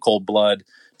Tunstall in cold blood,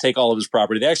 take all of his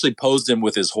property. They actually posed him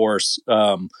with his horse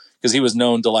because he was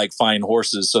known to like fine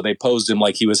horses. So they posed him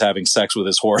like he was having sex with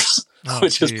his horse,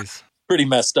 which is pretty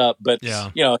messed up. But,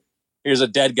 here's a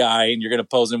dead guy and you're going to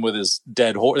pose him with his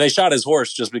dead horse. They shot his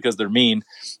horse just because they're mean,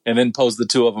 and then posed the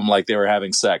two of them like they were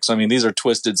having sex. I mean, these are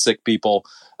twisted, sick people.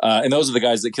 And those are the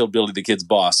guys that killed Billy the Kid's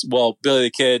boss. Well, Billy the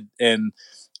Kid and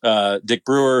Dick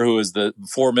Brewer, who is the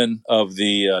foreman of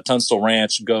the Tunstall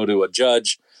Ranch, go to a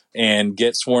judge and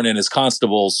get sworn in as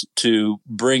constables to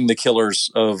bring the killers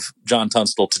of John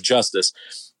Tunstall to justice.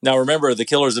 Now, remember, the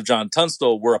killers of John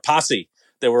Tunstall were a posse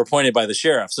that were appointed by the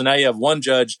sheriff. So now you have one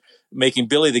judge making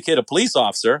Billy the Kid a police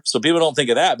officer. So people don't think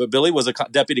of that, but Billy was a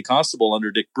deputy constable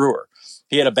under Dick Brewer.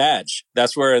 He had a badge.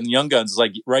 That's where in Young Guns,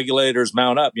 like regulators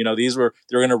mount up. They're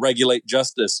going to regulate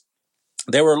justice.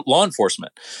 They were law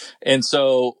enforcement. And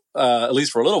so, at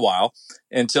least for a little while,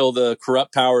 until the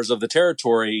corrupt powers of the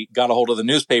territory got a hold of the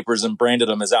newspapers and branded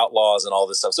them as outlaws and all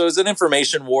this stuff. So it was an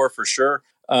information war for sure.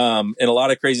 And a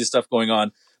lot of crazy stuff going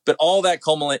on. But all that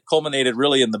culminated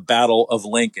really in the Battle of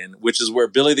Lincoln, which is where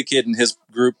Billy the Kid and his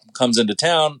group comes into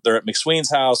town. They're at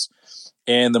McSween's house,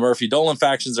 and the Murphy Dolan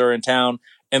factions are in town,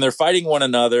 and they're fighting one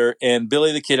another. And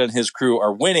Billy the Kid and his crew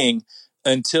are winning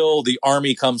until the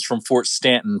army comes from Fort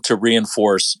Stanton to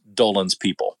reinforce Dolan's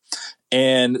people.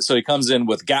 And so he comes in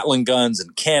with Gatling guns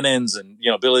and cannons, and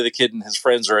Billy the Kid and his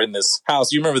friends are in this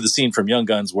house. You remember the scene from Young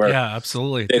Guns where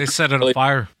absolutely they set it on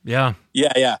fire. Yeah.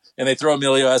 And they throw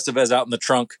Emilio Estevez out in the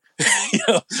trunk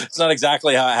It's not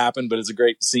exactly how it happened, but it's a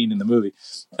great scene in the movie.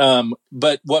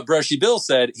 But what Brushy Bill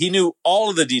said, he knew all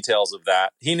of the details of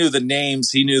that. He knew the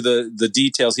names. He knew the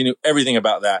details. He knew everything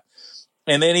about that.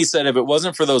 And then he said, if it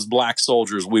wasn't for those black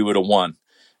soldiers, we would have won.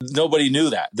 Nobody knew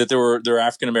that there were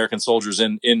African-American soldiers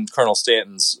in Colonel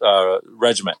Stanton's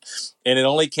regiment. And it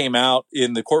only came out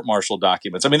in the court-martial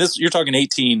documents. I mean, you're talking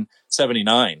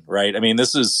 1879, right? I mean,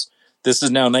 this is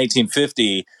now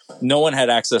 1950. No one had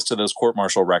access to those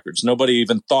court-martial records. Nobody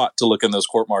even thought to look in those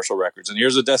court-martial records. And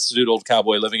here's a destitute old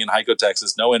cowboy living in Hyco,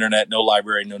 Texas, no internet, no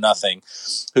library, no nothing,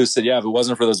 who said, yeah, if it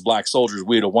wasn't for those black soldiers,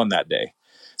 we'd have won that day.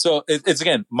 So it's,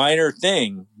 again, minor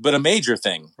thing, but a major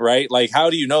thing, right? Like, how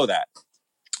do you know that?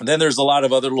 And then there's a lot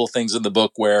of other little things in the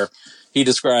book where he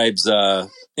describes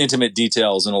intimate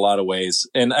details in a lot of ways.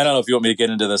 And I don't know if you want me to get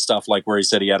into this stuff, like where he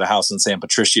said he had a house in San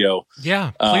Patricio.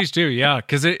 Yeah, please do. Yeah,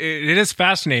 because it is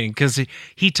fascinating because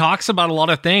he talks about a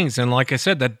lot of things. And like I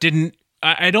said,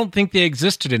 I don't think they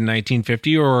existed in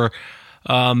 1950, or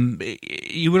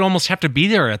you would almost have to be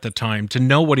there at the time to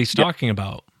know what he's talking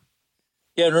about.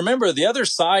 Yeah, and remember, the other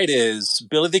side is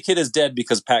Billy the Kid is dead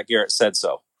because Pat Garrett said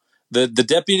so.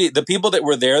 The people that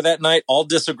were there that night all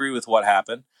disagree with what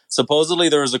happened. Supposedly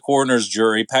there was a coroner's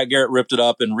jury. Pat Garrett ripped it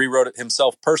up and rewrote it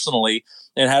himself personally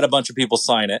and had a bunch of people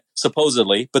sign it,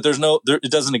 supposedly, but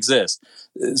it doesn't exist.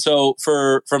 So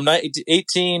from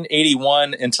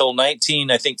 1881 until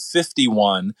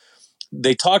 1951,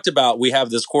 they talked about, we have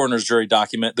this coroner's jury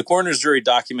document. The coroner's jury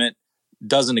document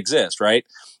doesn't exist, right?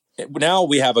 Now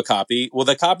we have a copy. Well,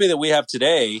 the copy that we have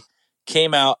today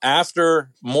came out after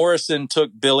Morrison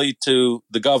took Billy to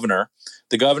the governor.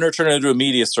 The governor turned it into a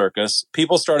media circus.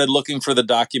 People started looking for the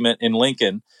document in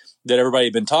Lincoln that everybody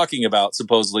had been talking about,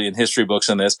 supposedly in history books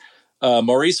and this.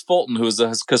 Maurice Fulton, who is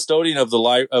the custodian of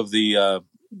the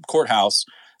courthouse,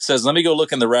 says, let me go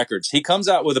look in the records. He comes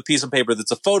out with a piece of paper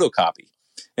that's a photocopy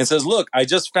and says, look, I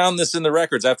just found this in the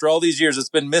records. After all these years, it's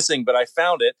been missing, but I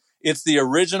found it. It's the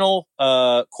original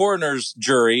coroner's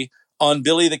jury on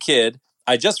Billy the Kid.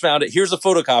 I just found it. Here's a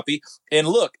photocopy. And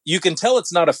look, you can tell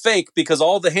it's not a fake because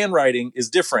all the handwriting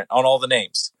is different on all the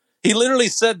names. He literally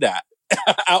said that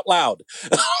out loud.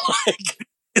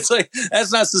 It's like,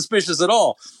 that's not suspicious at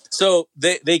all. So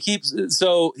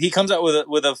so he comes out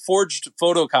with a forged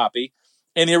photocopy,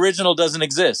 and the original doesn't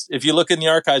exist. If you look in the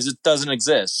archives, it doesn't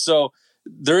exist. So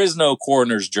there is no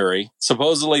coroner's jury.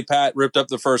 Supposedly Pat ripped up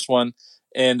the first one.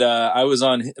 And I was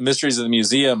on Mysteries of the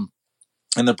Museum,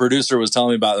 and the producer was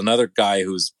telling me about another guy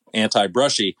who's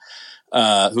anti-Brushy,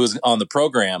 who was on the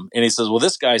program. And he says, well,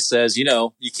 this guy says, you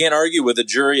can't argue with a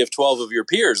jury of 12 of your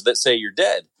peers that say you're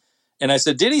dead. And I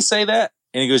said, did he say that?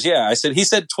 And he goes, yeah. I said, he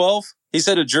said 12? He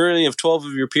said a jury of 12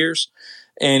 of your peers?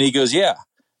 And he goes, yeah.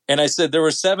 And I said, there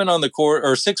were 7 on the court,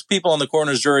 or 6 people on the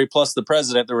coroner's jury plus the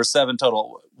president. There were 7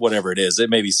 total, whatever it is. It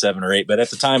may be 7 or 8, but at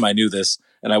the time I knew this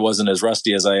and I wasn't as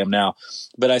rusty as I am now.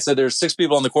 But I said, there's 6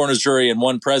 people on the coroner's jury and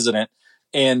 1 president,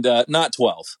 and not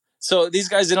 12. So these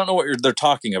guys, they don't know what they're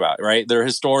talking about, right? They're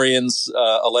historians,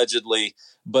 allegedly,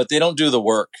 but they don't do the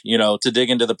work, to dig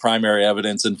into the primary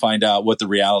evidence and find out what the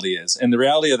reality is. And the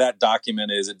reality of that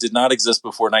document is it did not exist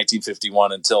before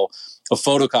 1951 until a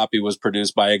photocopy was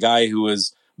produced by a guy who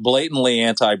was blatantly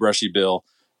anti-Brushy Bill,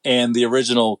 and the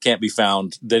original can't be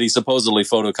found that he supposedly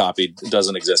photocopied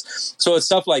doesn't exist. So it's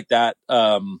stuff like that.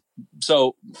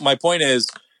 So my point is,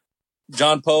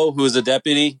 John Poe, who was a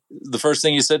deputy, the first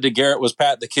thing he said to Garrett was,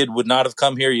 Pat, the kid would not have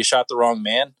come here. You shot the wrong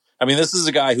man. I mean, this is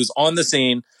a guy who's on the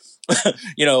scene.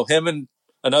 Him and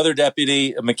another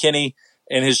deputy, McKinney,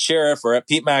 and his sheriff are at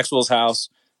Pete Maxwell's house.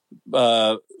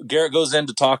 Garrett goes in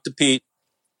to talk to Pete.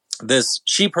 This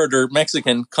sheep herder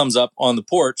Mexican comes up on the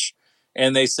porch,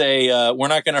 and they say, we're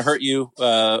not going to hurt you.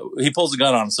 He pulls a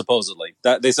gun on him, supposedly.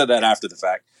 They said that after the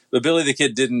fact. But Billy the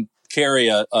Kid didn't carry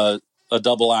a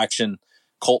double action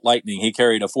Colt Lightning. He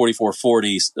carried a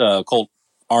 4440 Colt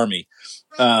Army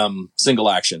single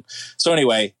action. So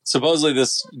anyway, supposedly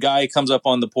this guy comes up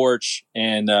on the porch,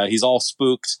 and he's all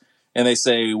spooked. And they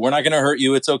say, we're not going to hurt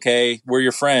you. It's okay. We're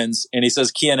your friends. And he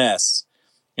says, QNS.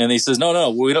 And he says,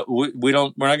 no, we're not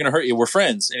going to hurt you. We're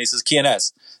friends. And he says,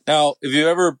 QNS. Now, if you've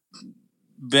ever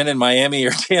been in Miami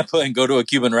or Tampa and go to a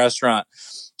Cuban restaurant,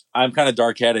 I'm kind of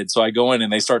dark-headed. So I go in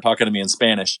and they start talking to me in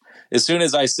Spanish. As soon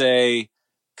as I say,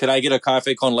 could I get a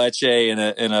cafe con leche and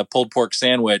a pulled pork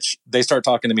sandwich, they start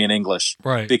talking to me in English.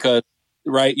 Right. Because,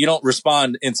 right, you don't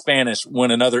respond in Spanish when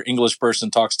another English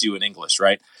person talks to you in English,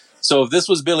 right? So if this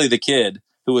was Billy the Kid,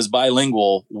 who was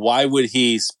bilingual, why would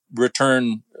he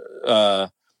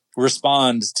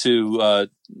respond to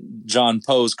John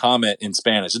Poe's comment in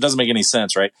Spanish? It doesn't make any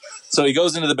sense, right? So he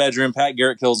goes into the bedroom. Pat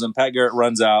Garrett kills him. Pat Garrett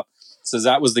runs out. says,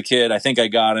 that was the kid. I think I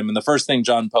got him. And the first thing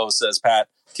John Poe says, Pat,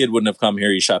 kid wouldn't have come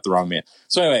here. You shot the wrong man.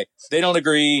 So anyway, they don't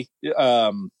agree.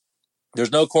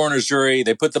 There's no coroner's jury.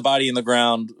 They put the body in the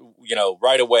ground,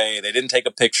 right away. They didn't take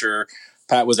a picture.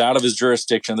 Pat was out of his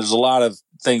jurisdiction. There's a lot of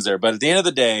things there. But at the end of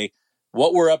the day,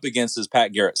 what we're up against is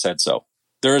Pat Garrett said so.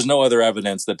 There is no other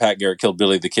evidence that Pat Garrett killed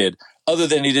Billy the Kid, other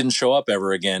than he didn't show up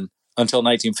ever again until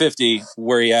 1950,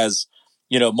 where he has,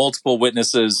 multiple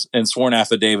witnesses and sworn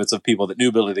affidavits of people that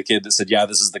knew Billy the Kid that said, yeah,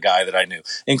 this is the guy that I knew,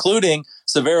 including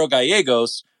Severo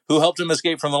Gallegos, who helped him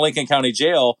escape from the Lincoln County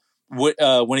Jail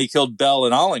when he killed Bell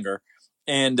and Ollinger,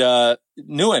 and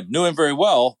knew him very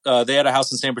well. They had a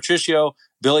house in San Patricio.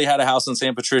 Billy had a house in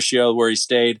San Patricio where he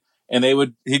stayed, and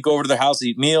he'd go over to their house,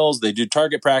 eat meals. They do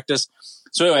target practice.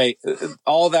 So anyway,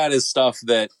 all that is stuff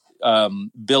that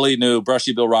Billy knew,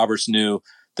 Brushy Bill Roberts knew,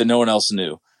 that no one else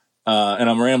knew. And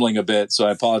I'm rambling a bit, so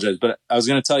I apologize. But I was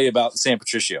going to tell you about San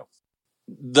Patricio.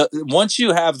 Once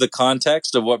you have the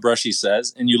context of what Brushy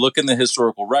says and you look in the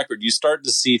historical record, you start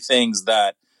to see things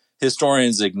that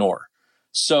historians ignore.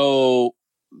 So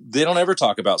they don't ever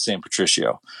talk about San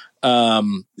Patricio.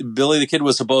 Billy the Kid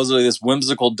was supposedly this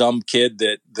whimsical, dumb kid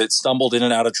that stumbled in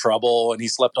and out of trouble, and he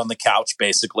slept on the couch,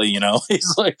 basically,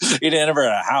 He's like, he never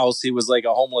had a house. He was like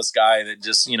a homeless guy that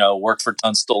just, worked for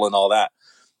Tunstall and all that.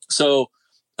 So,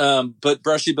 but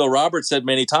Brushy Bill Roberts said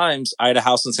many times, I had a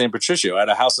house in San Patricio.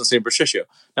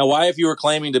 Now, why, if you were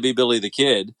claiming to be Billy the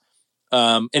Kid,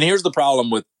 and here's the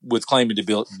problem with claiming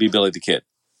to be Billy the Kid.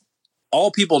 All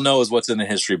people know is what's in the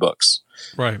history books.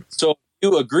 Right. So if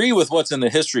you agree with what's in the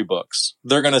history books,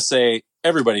 they're going to say,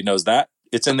 everybody knows that.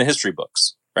 It's in the history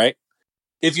books, right?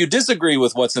 If you disagree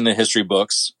with what's in the history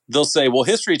books, they'll say, well,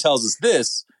 history tells us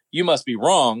this. You must be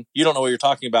wrong. You don't know what you're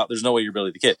talking about. There's no way you're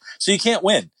Billy the Kid. So you can't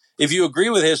win. If you agree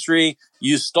with history,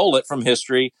 you stole it from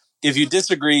history. If you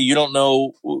disagree, you don't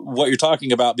know what you're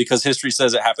talking about because history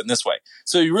says it happened this way.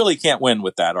 So you really can't win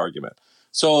with that argument.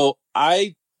 So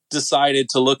I decided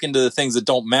to look into the things that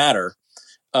don't matter,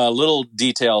 little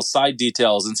details, side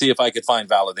details, and see if I could find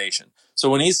validation. So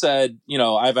when he said,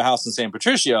 I have a house in San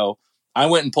Patricio, I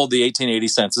went and pulled the 1880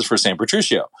 census for San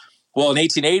Patricio. Well, in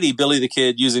 1880, Billy the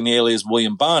Kid, using the alias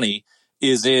William Bonney,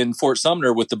 is in Fort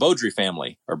Sumner with the Beaudry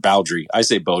family, or Bowdry. I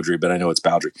say Beaudry, but I know it's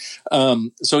Bowdry.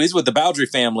 So he's with the Bowdry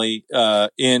family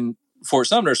in Fort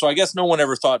Sumner. So I guess no one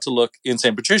ever thought to look in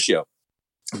San Patricio.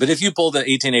 But if you pull the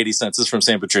 1880 census from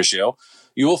San Patricio,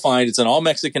 you will find it's an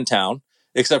all-Mexican town,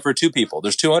 except for two people.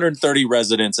 There's 230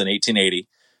 residents in 1880,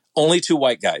 only two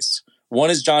white guys. One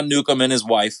is John Newcomb and his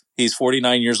wife. He's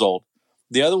 49 years old.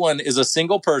 The other one is a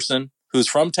single person who's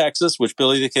from Texas, which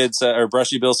Billy the Kid said, or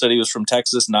Brushy Bill said he was from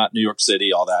Texas, not New York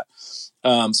City, all that.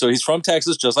 So he's from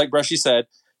Texas, just like Brushy said.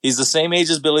 He's the same age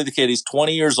as Billy the Kid. He's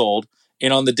 20 years old.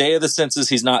 And on the day of the census,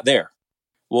 he's not there.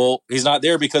 Well, he's not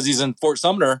there because he's in Fort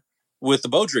Sumner with the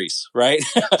Beaudrys, right?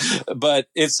 But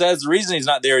it says the reason he's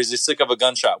not there is he's sick of a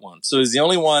gunshot wound. So he's the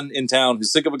only one in town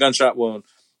who's sick of a gunshot wound.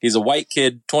 He's a white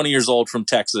kid, 20 years old, from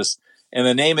Texas. And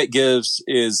the name it gives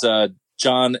is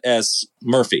John S.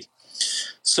 Murphy.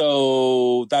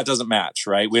 So that doesn't match,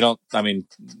 right? We've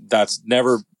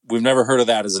never heard of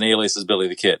that as an alias as Billy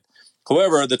the Kid.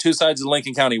 However, the two sides of the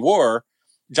Lincoln County War,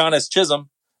 John S.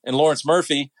 Chisholm and Lawrence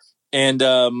Murphy, and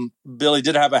Billy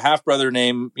did have a half-brother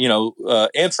named,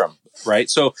 Antrim, right?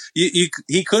 So he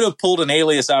could have pulled an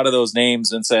alias out of those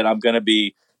names and said, I'm going to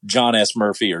be John S.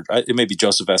 Murphy, or it may be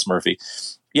Joseph S. Murphy.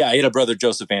 Yeah, he had a brother,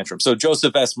 Joseph Antrim. So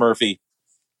Joseph S. Murphy,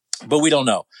 but we don't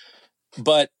know.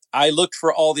 But I looked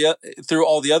for through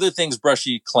all the other things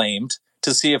Brushy claimed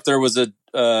to see if there was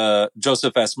a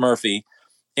Joseph S. Murphy.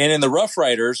 And in the Rough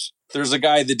Riders, there's a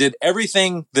guy that did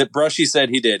everything that Brushy said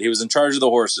he did. He was in charge of the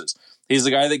horses. He's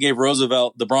the guy that gave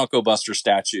Roosevelt the Bronco Buster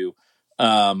statue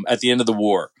at the end of the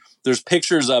war. There's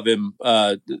pictures of him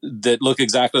that look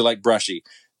exactly like Brushy.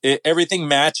 Everything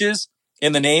matches,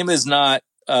 and the name is not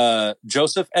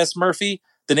Joseph S. Murphy.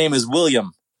 The name is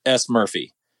William S.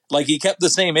 Murphy. Like, he kept the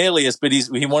same alias, but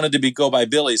he wanted to go by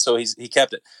Billy, so he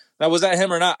kept it. Now, was that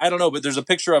him or not? I don't know, but there's a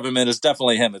picture of him, and it's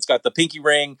definitely him. It's got the pinky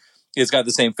ring. It's got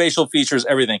the same facial features,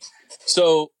 everything.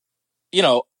 So,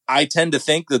 I tend to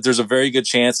think that there's a very good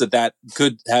chance that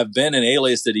could have been an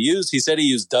alias that he used. He said he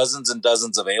used dozens and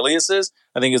dozens of aliases.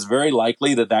 I think it's very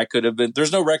likely that could have been.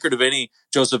 There's no record of any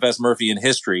Joseph S. Murphy in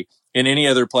history in any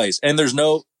other place. And there's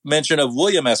no mention of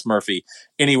William S. Murphy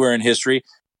anywhere in history,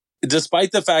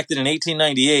 despite the fact that in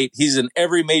 1898, he's in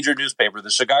every major newspaper, the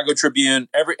Chicago Tribune,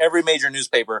 every major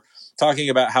newspaper, talking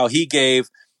about how he gave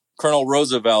Colonel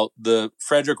Roosevelt the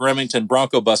Frederick Remington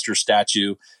Bronco Buster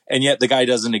statue, and yet the guy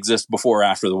doesn't exist before or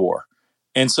after the war.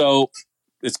 And so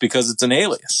it's because it's an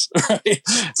alias, right?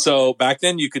 So back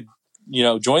then you could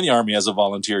join the Army as a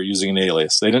volunteer using an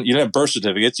alias. You didn't have birth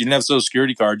certificates. You didn't have social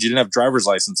security cards. You didn't have driver's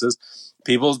licenses.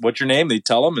 People, what's your name? They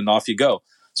tell them and off you go.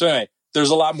 So anyway, there's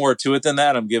a lot more to it than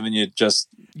that. I'm giving you just...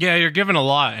 Yeah, you're giving a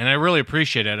lot, and I really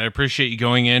appreciate it. I appreciate you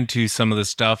going into some of this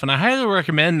stuff, and I highly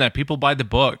recommend that people buy the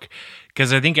book,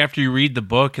 because I think after you read the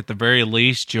book, at the very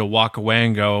least, you'll walk away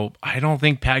and go, I don't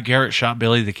think Pat Garrett shot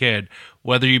Billy the Kid.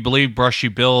 Whether you believe Brushy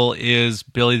Bill is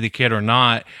Billy the Kid or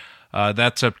not,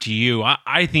 that's up to you.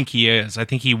 I think he is. I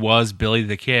think he was Billy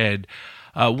the Kid.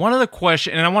 One of the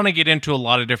questions, and I want to get into a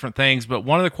lot of different things, but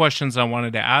one of the questions I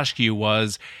wanted to ask you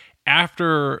was,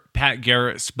 after Pat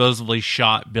Garrett supposedly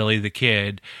shot Billy the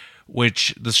Kid,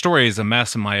 which the story is a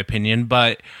mess in my opinion,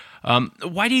 but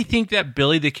why do you think that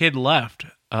Billy the Kid left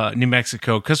New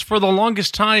Mexico? Because for the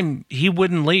longest time, he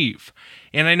wouldn't leave.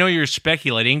 And I know you're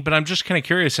speculating, but I'm just kind of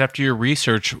curious, after your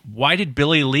research, why did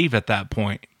Billy leave at that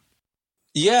point?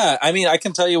 Yeah, I mean, I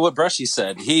can tell you what Brushy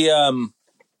said. He,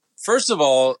 first of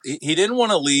all, he didn't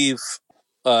want to leave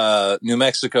New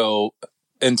Mexico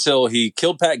until he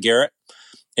killed Pat Garrett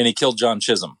and he killed John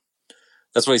Chisholm.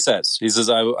 That's what he says. He says,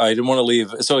 I didn't want to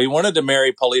leave. So he wanted to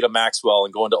marry Paulita Maxwell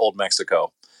and go into Old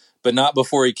Mexico, but not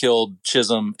before he killed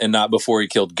Chisholm and not before he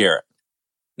killed Garrett.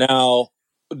 Now,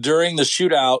 during the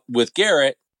shootout with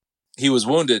Garrett, he was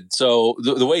wounded. So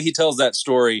the way he tells that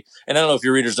story, and I don't know if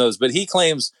your readers know this, but he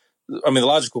claims, I mean, the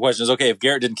logical question is, okay, if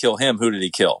Garrett didn't kill him, who did he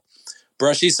kill?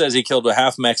 Brushy says he killed a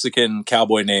half Mexican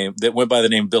cowboy name that went by the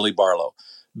name Billy Barlow.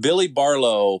 Billy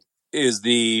Barlow is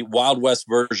the Wild West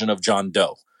version of John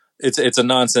Doe. It's a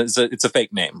nonsense. It's a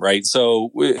fake name, right?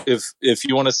 So if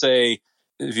you want to say,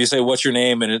 if you say, what's your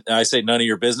name? And I say, none of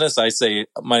your business. I say,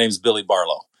 my name's Billy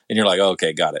Barlow. And you're like, oh,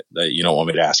 okay, got it. You don't want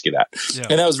me to ask you that. Yeah.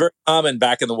 And that was very common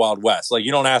back in the Wild West. Like,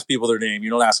 you don't ask people their name. You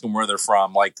don't ask them where they're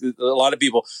from. Like, a lot of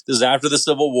people, this is after the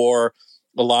Civil War.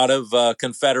 A lot of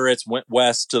Confederates went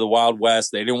west to the Wild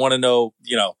West. They didn't want to know,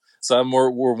 some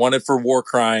were wanted for war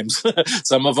crimes.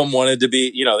 Some of them wanted to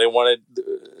be, they wanted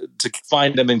to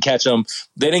find them and catch them.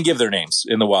 They didn't give their names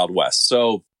in the Wild West.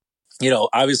 So,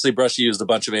 obviously Brushy used a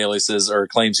bunch of aliases, or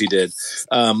claims he did.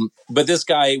 But this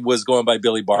guy was going by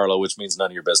Billy Barlow, which means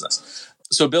none of your business.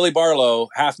 So Billy Barlow,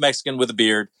 half Mexican with a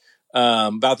beard,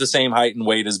 about the same height and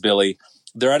weight as Billy.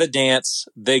 They're at a dance.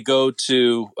 They go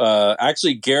to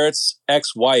actually Garrett's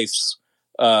ex-wife's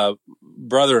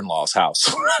brother-in-law's house.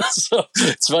 So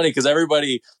it's funny because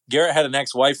Garrett had an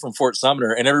ex-wife from Fort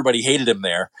Sumner, and everybody hated him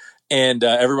there, and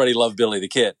everybody loved Billy the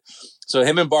Kid. So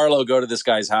him and Barlow go to this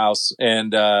guy's house,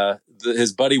 and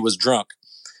his buddy was drunk,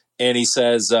 and he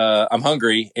says, I'm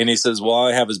hungry. And he says, well, all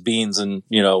I have is beans and,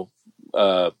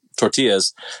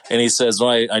 tortillas. And he says,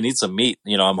 well, I need some meat.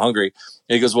 I'm hungry.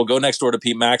 And he goes, well, go next door to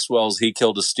Pete Maxwell's. He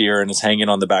killed a steer and is hanging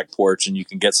on the back porch, and you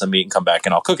can get some meat and come back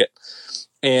and I'll cook it.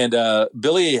 And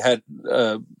Billy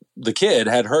the kid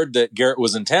had heard that Garrett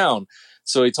was in town.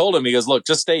 So he told him, he goes, look,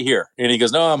 just stay here. And he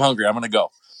goes, no, I'm hungry. I'm going to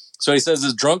go. So he says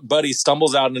his drunk buddy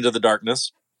stumbles out into the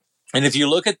darkness. And if you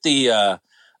look at the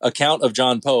account of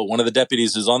John Poe, one of the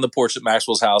deputies who's on the porch at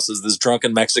Maxwell's house, as this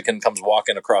drunken Mexican comes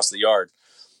walking across the yard.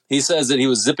 He says that he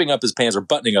was zipping up his pants, or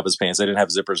buttoning up his pants. They didn't have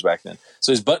zippers back then.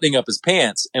 So he's buttoning up his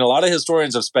pants. And a lot of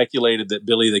historians have speculated that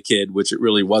Billy the Kid, which it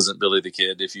really wasn't Billy the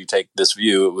Kid. If you take this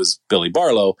view, it was Billy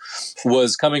Barlow,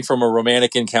 was coming from a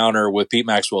romantic encounter with Pete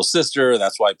Maxwell's sister.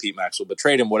 That's why Pete Maxwell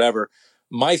betrayed him, whatever.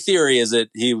 My theory is that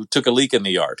he took a leak in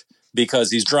the yard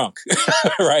because he's drunk,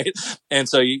 right? And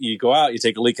so you go out, you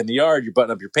take a leak in the yard, you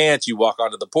button up your pants, you walk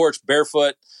onto the porch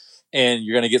barefoot, and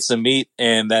you're going to get some meat.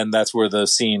 And then that's where the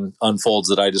scene unfolds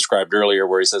that I described earlier,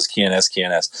 where he says,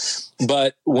 KNS.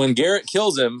 But when Garrett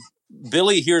kills him,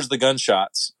 Billy hears the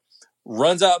gunshots,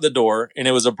 runs out the door, and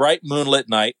it was a bright moonlit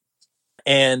night.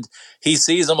 And he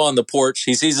sees him on the porch.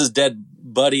 He sees his dead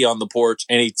buddy on the porch,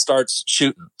 and he starts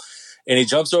shooting. And he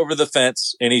jumps over the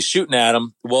fence, and he's shooting at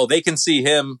him. Well, they can see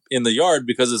him in the yard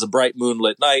because it's a bright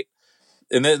moonlit night.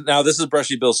 And then now this is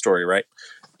Brushy Bill's story, right?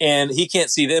 And he can't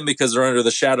see them because they're under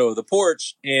the shadow of the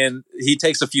porch, and he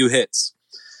takes a few hits.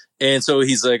 And so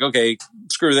he's like, okay,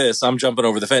 screw this. I'm jumping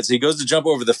over the fence. He goes to jump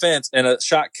over the fence, and a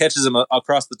shot catches him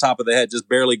across the top of the head, just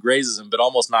barely grazes him, but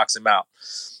almost knocks him out.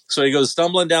 So he goes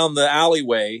stumbling down the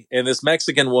alleyway, and this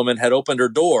Mexican woman had opened her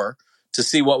door to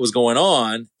see what was going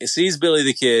on. He sees Billy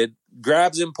the Kid,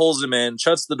 grabs him, pulls him in,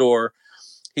 shuts the door.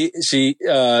 She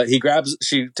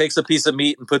takes a piece of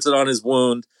meat and puts it on his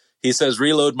wound. He says,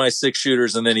 reload my 6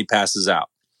 shooters, and then he passes out.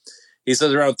 He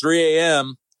says around 3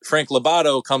 a.m., Frank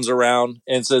Lobato comes around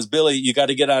and says, Billy, you got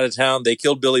to get out of town. They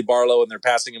killed Billy Barlow, and they're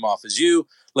passing him off as you.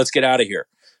 Let's get out of here.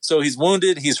 So he's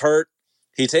wounded. He's hurt.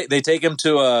 They take him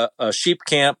to a sheep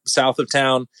camp south of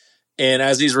town, And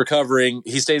as he's recovering,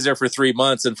 he stays there for 3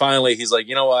 months. And finally, he's like,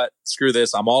 you know what? Screw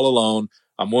this. I'm all alone.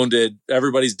 I'm wounded.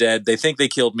 Everybody's dead. They think they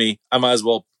killed me. I might as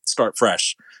well start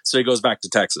fresh. So he goes back to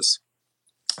Texas.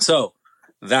 So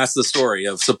that's the story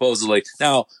of supposedly.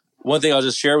 Now, one thing I'll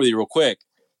just share with you real quick.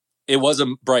 It was a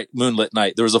bright moonlit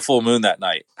night. There was a full moon that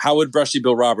night. How would Brushy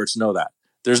Bill Roberts know that?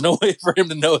 There's no way for him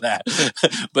to know that.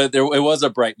 But it was a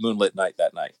bright moonlit night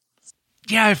that night.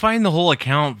 Yeah, I find the whole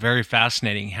account very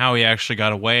fascinating, how he actually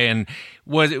got away. And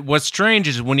what's strange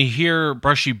is when you hear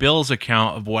Brushy Bill's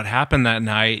account of what happened that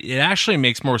night, it actually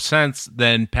makes more sense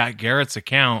than Pat Garrett's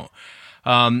account.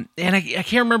 And I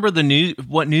can't remember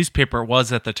what newspaper it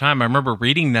was at the time. I remember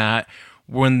reading that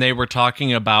when they were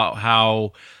talking about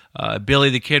how Billy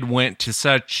the Kid went to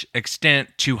such extent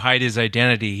to hide his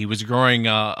identity. He was growing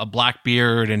a black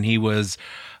beard, and he was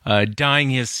dyeing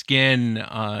his skin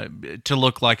to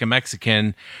look like a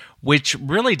Mexican, which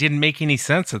really didn't make any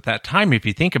sense at that time if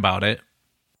you think about it.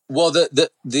 Well,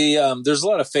 there's a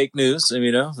lot of fake news. I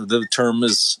mean, the term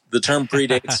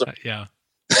predates yeah.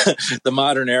 the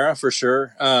modern era for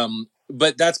sure.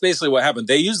 But that's basically what happened.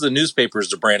 They used the newspapers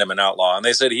to brand him an outlaw, and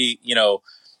they said he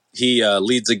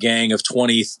leads a gang of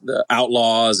 20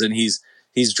 outlaws, and he's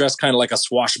dressed kind of like a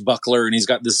swashbuckler, and he's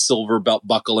got this silver belt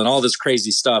buckle and all this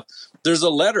crazy stuff. There's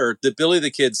a letter that Billy the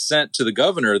Kid sent to the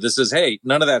governor that says, hey,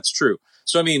 none of that's true.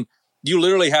 So, I mean, you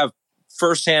literally have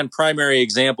firsthand primary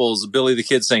examples of Billy the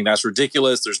Kid saying that's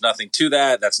ridiculous. There's nothing to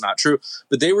that. That's not true.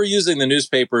 But they were using the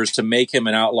newspapers to make him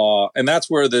an outlaw. And that's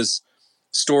where this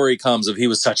story comes of he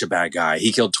was such a bad guy.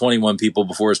 He killed 21 people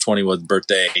before his 21st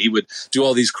birthday. He would do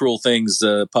all these cruel things,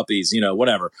 puppies,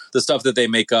 whatever, the stuff that they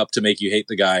make up to make you hate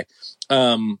the guy.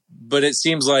 But it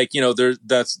seems like,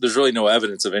 there's really no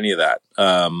evidence of any of that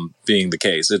being the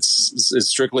case. It's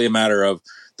strictly a matter of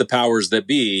the powers that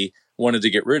be wanted to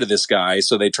get rid of this guy.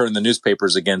 So they turned the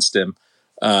newspapers against him.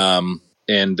 It's kind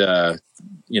of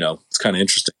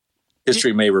interesting.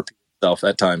 History may repeat itself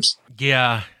at times.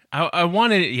 Yeah.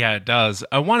 It does.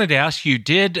 I wanted to ask you,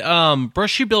 did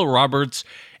Brushy Bill Roberts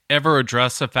ever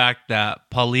address the fact that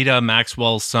Paulita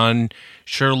Maxwell's son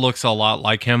sure looks a lot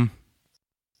like him?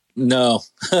 No,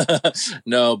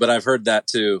 no, but I've heard that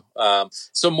too.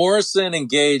 So Morrison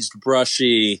engaged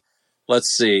Brushy. Let's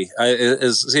see.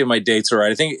 See if my dates are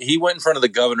right. I think he went in front of the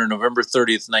governor November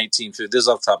 30th, 1950. This is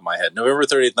off the top of my head. November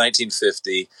 30th,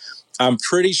 1950. I'm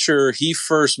pretty sure he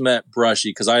first met Brushy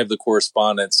because I have the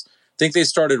correspondence. I think they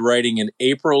started writing in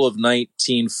April of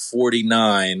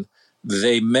 1949.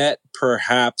 They met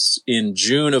perhaps in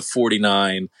June of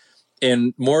 49.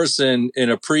 And Morrison, in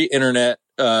a pre-internet,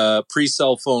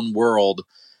 pre-cell phone world,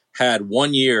 had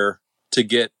 1 year to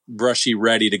get Brushy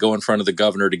ready to go in front of the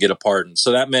governor to get a pardon.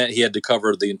 So that meant he had to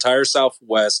cover the entire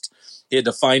Southwest. He had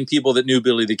to find people that knew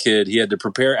Billy the Kid. He had to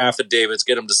prepare affidavits,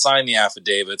 get them to sign the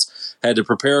affidavits, had to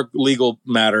prepare legal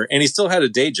matter, and he still had a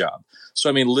day job. So,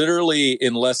 I mean, literally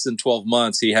in less than 12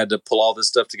 months, he had to pull all this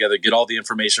stuff together, get all the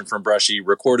information from Brushy,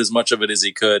 record as much of it as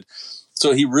he could.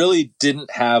 So he really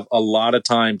didn't have a lot of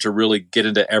time to really get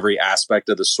into every aspect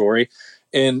of the story.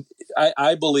 And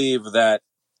I believe that,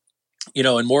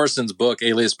 in Morrison's book,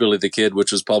 Alias Billy the Kid,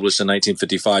 which was published in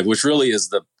 1955, which really is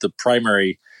the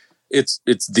primary, it's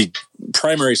the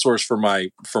primary source for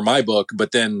my book.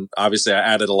 But then obviously I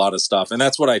added a lot of stuff, and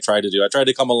that's what I tried to do. I tried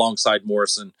to come alongside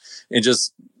Morrison and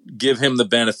just give him the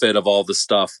benefit of all the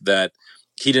stuff that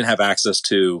he didn't have access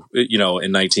to, in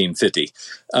 1950.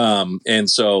 And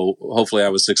so hopefully I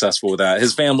was successful with that.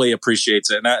 His family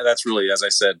appreciates it. And that's really, as I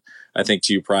said, I think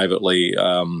to you privately,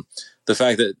 the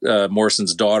fact that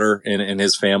Morrison's daughter and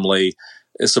his family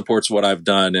supports what I've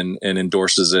done and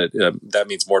endorses it, that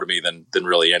means more to me than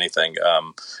really anything.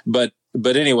 But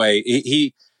anyway,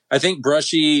 I think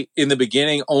Brushy in the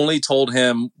beginning only told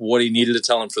him what he needed to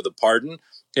tell him for the pardon.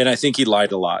 And I think he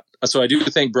lied a lot. So I do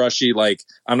think Brushy,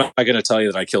 I'm not going to tell you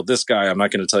that I killed this guy. I'm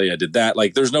not going to tell you I did that.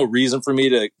 There's no reason for me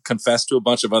to confess to a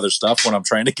bunch of other stuff when I'm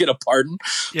trying to get a pardon.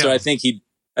 Yeah. So I think he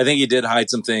did hide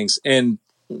some things. And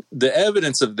the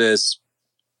evidence of this,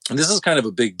 and this is kind of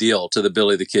a big deal to the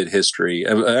Billy the Kid history,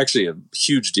 actually a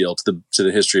huge deal to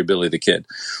the history of Billy the Kid.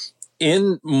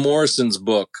 In Morrison's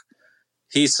book,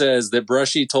 he says that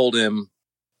Brushy told him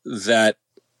that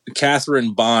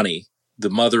Catherine Bonney, the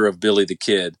mother of Billy the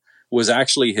Kid, was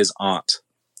actually his aunt.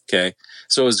 Okay.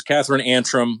 So it was Catherine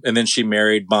Antrim, and then she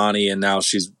married Bonney, and now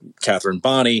she's Catherine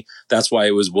Bonney. That's why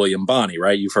it was William Bonney,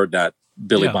 right? You've heard that,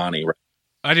 Billy Bonney, right?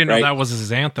 I didn't know that was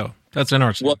his aunt, though. That's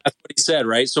interesting. Well, that's what he said,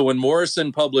 right? So when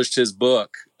Morrison published his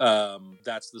book,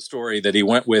 that's the story that he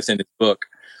went with in his book.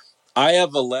 I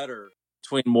have a letter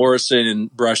between Morrison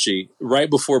and Brushy right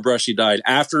before Brushy died,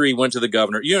 after he went to the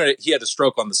governor. He had a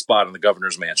stroke on the spot in the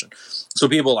governor's mansion. So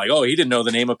people are like, oh, he didn't know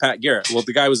the name of Pat Garrett. Well,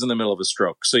 the guy was in the middle of a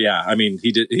stroke. So yeah, I mean,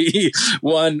 he did. He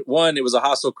one. It was a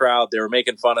hostile crowd. They were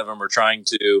making fun of him or trying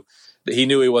to. He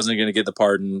knew he wasn't going to get the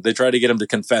pardon. They tried to get him to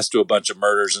confess to a bunch of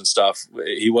murders and stuff.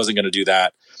 He wasn't going to do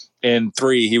that. And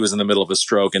 3, he was in the middle of a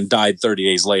stroke and died 30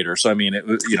 days later. So, I mean,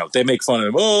 they make fun of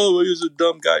him. Oh, he was a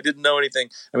dumb guy, didn't know anything.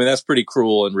 I mean, that's pretty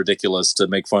cruel and ridiculous to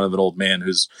make fun of an old man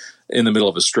who's in the middle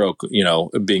of a stroke,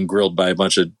 being grilled by a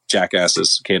bunch of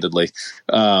jackasses, candidly,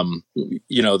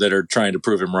 that are trying to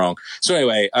prove him wrong. So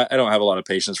anyway, I don't have a lot of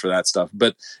patience for that stuff.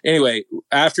 But anyway,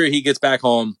 after he gets back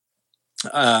home,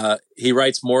 he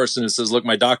writes Morrison and says, look,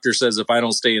 my doctor says if I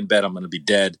don't stay in bed, I'm going to be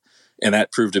dead. And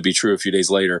that proved to be true a few days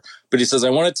later. But he says,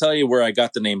 I want to tell you where I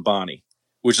got the name Bonnie,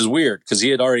 which is weird because he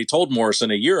had already told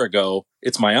Morrison a year ago,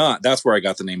 it's my aunt. That's where I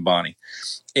got the name Bonnie.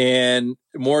 And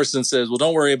Morrison says, well,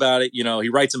 don't worry about it. He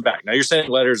writes him back. Now you're sending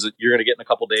letters that you're going to get in a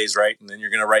couple days, right? And then you're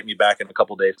going to write me back in a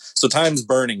couple days. So time's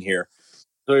burning here.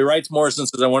 So he writes Morrison,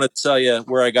 says, I want to tell you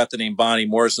where I got the name Bonnie.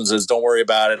 Morrison says, don't worry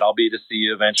about it. I'll be to see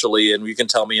you eventually, and you can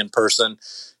tell me in person.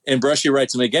 And Brushy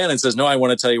writes him again and says, no, I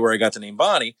want to tell you where I got the name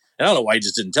Bonnie. And I don't know why he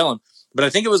just didn't tell him. But I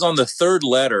think it was on the 3rd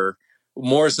letter,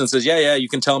 Morrison says, yeah, you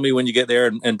can tell me when you get there.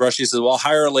 And Brushy says, well, I'll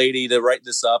hire a lady to write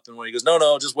this up. And when he goes,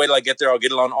 no, just wait till I get there. I'll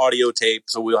get it on audio tape.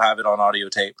 So we'll have it on audio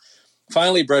tape.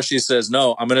 Finally, Brushy says,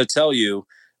 no, I'm going to tell you,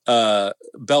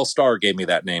 Belle Starr gave me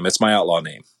that name. It's my outlaw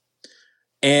name.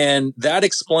 And that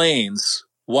explains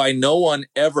why no one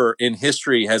ever in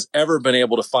history has ever been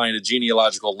able to find a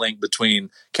genealogical link between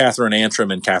Catherine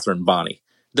Antrim and Catherine Bonnie.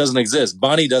 It doesn't exist.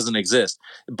 Bonnie doesn't exist.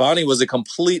 Bonnie was a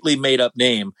completely made up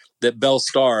name that Belle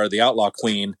Starr, the outlaw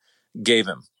queen, gave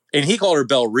him. And he called her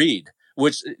Belle Reed,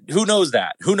 which who knows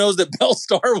that? Who knows that Belle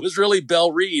Starr was really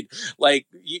Belle Reed? Like,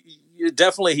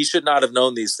 definitely he should not have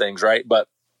known these things, right? But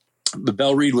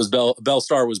Belle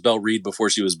Starr was Belle Reed before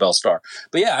she was Belle Starr.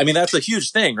 But yeah, I mean, that's a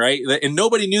huge thing, right? And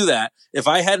nobody knew that. If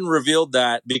I hadn't revealed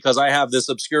that because I have this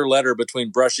obscure letter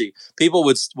between Brushy, people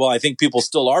would, I think people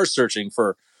still are searching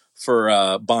for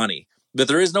Bonnie, but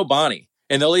there is no Bonnie.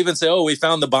 And they'll even say, oh, we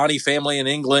found the Bonnie family in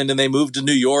England and they moved to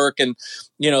New York. And,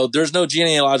 there's no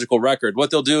genealogical record.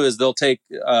 What they'll do is they'll take,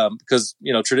 because,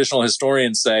 traditional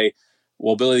historians say,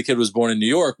 well, Billy the Kid was born in New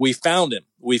York. We found him.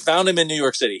 We found him in New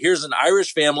York City. Here's an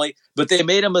Irish family, but they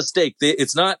made a mistake.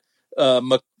 It's not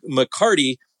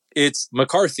McCarty. It's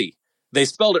McCarthy. They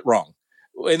spelled it wrong.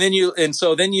 And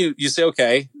so then you say,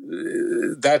 okay,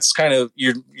 that's kind of,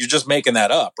 you're just making that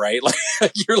up, right?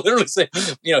 Like you're literally saying,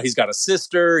 he's got a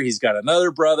sister, he's got another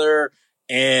brother,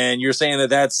 and you're saying that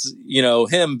that's,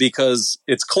 him because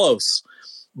it's close.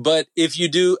 But if you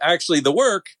do actually the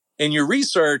work and your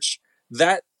research,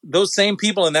 that those same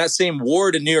people in that same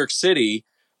ward in New York City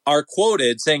are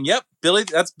quoted saying, yep,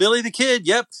 that's Billy the Kid.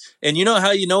 Yep. And you know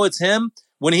how you know it's him?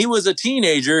 When he was a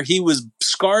teenager, he was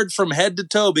scarred from head to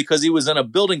toe because he was in a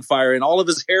building fire and all of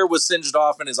his hair was singed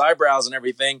off and his eyebrows and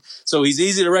everything. So he's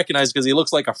easy to recognize because he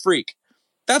looks like a freak.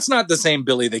 That's not the same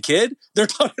Billy the Kid. They're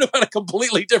talking about a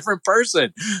completely different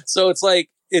person. So it's like,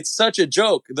 it's such a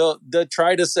joke. They'll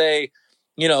try to say,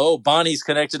 oh, Bonnie's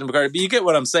connected to McCarthy. But you get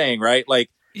what I'm saying, right? Like,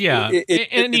 yeah,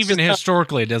 and even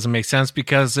historically, it doesn't make sense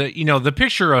because, the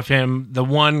picture of him, the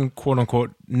one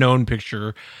quote-unquote known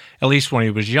picture, at least when he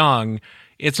was young,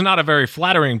 it's not a very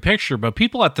flattering picture, but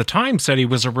people at the time said he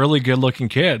was a really good-looking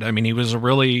kid. I mean, he was a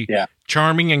really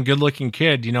charming and good-looking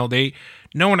kid.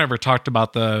 No one ever talked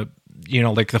about the,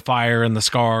 like the fire and the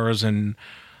scars and,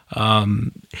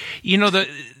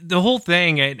 the whole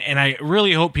thing, and I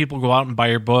really hope people go out and buy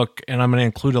your book, and I'm going to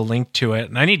include a link to it,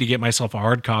 and I need to get myself a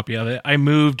hard copy of it. I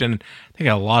moved, and I think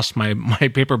I lost my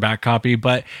paperback copy,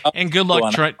 and good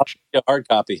luck trying a hard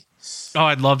copy. Oh,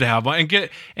 I'd love to have one,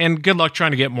 and good luck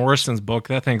trying to get Morrison's book.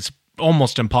 That thing's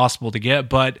almost impossible to get,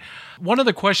 but one of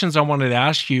the questions I wanted to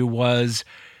ask you was,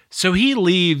 so he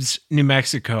leaves New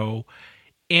Mexico,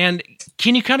 and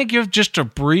can you kind of give just a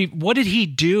brief, what did he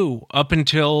do up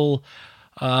until,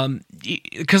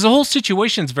 because the whole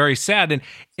situation is very sad.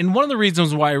 And one of the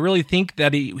reasons why I really think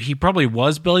that he probably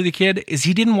was Billy the Kid is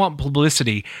he didn't want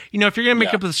publicity. If you're going to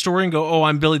make up a story and go, oh,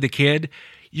 I'm Billy the Kid,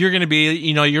 you're going to be,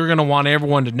 you're going to want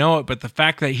everyone to know it. But the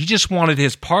fact that he just wanted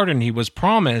his pardon he was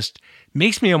promised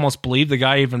makes me almost believe the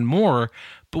guy even more.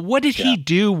 But what did he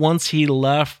do once he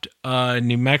left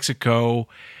New Mexico?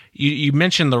 You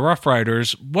mentioned the Rough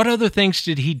Riders. What other things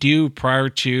did he do prior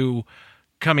to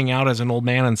coming out as an old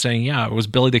man and saying, yeah, it was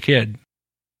Billy the Kid?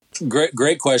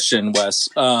 Great question, Wes.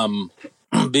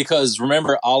 Because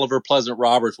remember, Oliver Pleasant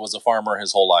Roberts was a farmer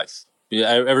his whole life.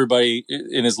 Everybody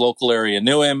in his local area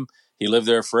knew him. He lived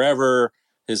there forever.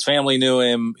 His family knew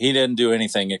him. He didn't do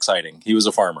anything exciting. He was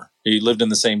a farmer. He lived in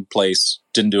the same place,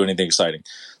 didn't do anything exciting.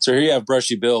 So here you have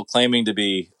Brushy Bill claiming to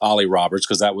be Ollie Roberts,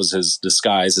 because that was his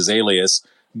disguise, his alias.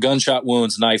 Gunshot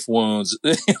wounds, knife wounds,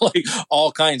 like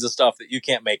all kinds of stuff that you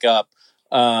can't make up,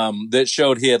 that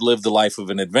showed he had lived the life of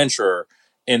an adventurer.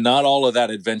 And not all of that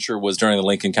adventure was during the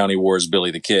Lincoln County Wars, Billy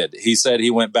the Kid. He said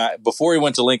he went back, before he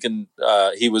went to Lincoln,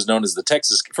 he was known as the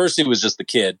Texas. First, he was just the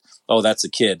Kid. Oh, that's a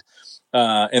kid.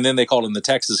 And then they called him the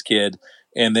Texas Kid.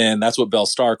 And then that's what Bell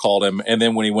Starr called him. And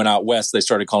then when he went out west, they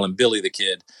started calling him Billy the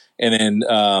Kid. And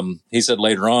then he said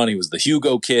later on he was the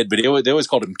Hugo Kid, but they always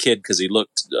called him Kid because he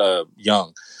looked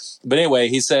young. But anyway,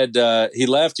 he said he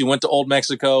left. He went to Old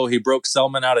Mexico. He broke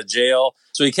Selman out of jail.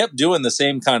 So he kept doing the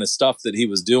same kind of stuff that he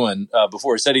was doing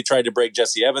before. He said he tried to break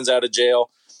Jesse Evans out of jail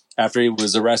after he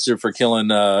was arrested for killing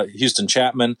Houston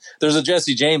Chapman. There's a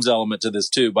Jesse James element to this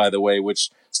too, by the way, which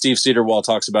Steve Cedarwall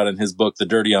talks about in his book, The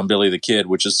Dirty on Billy the Kid,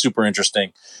 which is super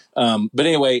interesting. But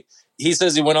anyway, he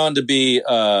says he went on to be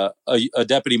a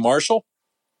deputy marshal.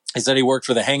 He said he worked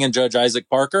for the hanging Judge Isaac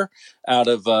Parker out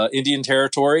of Indian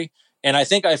Territory. And I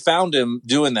think I found him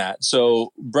doing that.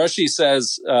 So Brushy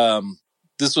says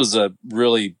this was a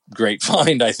really great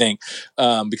find, I think,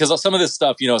 because some of this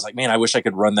stuff, it's like, man, I wish I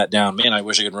could run that down. Man, I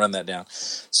wish I could run that down.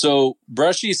 So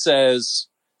Brushy says,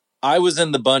 I was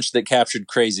in the bunch that captured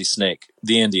Crazy Snake,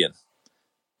 the Indian.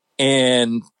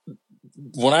 And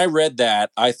when I read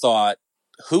that, I thought,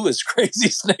 who is Crazy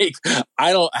Snake?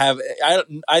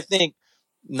 I think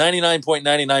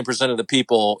 99.99% of the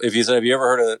people, if you said, have you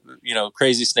ever heard of,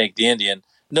 Crazy Snake, the Indian?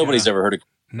 Nobody's ever heard of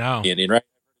the Indian, right?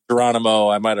 Geronimo,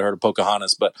 I might have heard of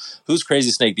Pocahontas, but who's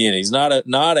Crazy Snake, the Indian? He's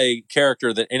not a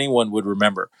character that anyone would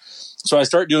remember. So I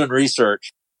start doing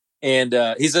research, and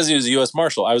he says he was a U.S.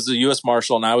 Marshal. I was a U.S.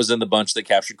 Marshal, and I was in the bunch that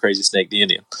captured Crazy Snake, the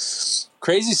Indian.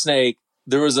 Crazy Snake,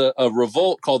 there was a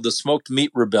revolt called the Smoked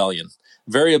Meat Rebellion,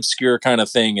 very obscure kind of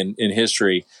thing in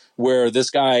history, where this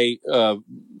guy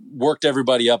worked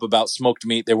everybody up about smoked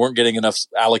meat. They weren't getting enough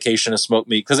allocation of smoked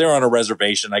meat because they were on a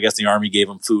reservation. I guess the Army gave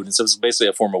them food. And so it was basically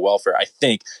a form of welfare, I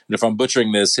think. And if I'm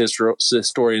butchering this,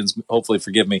 historians hopefully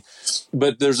forgive me.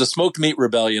 But there's a smoked meat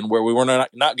rebellion where we were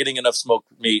not getting enough smoked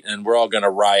meat, and we're all going to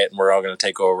riot and we're all going to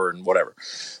take over and whatever.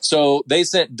 So they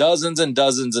sent dozens and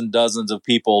dozens and dozens of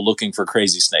people looking for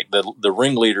Crazy Snake, the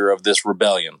ringleader of this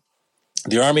rebellion.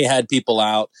 The Army had people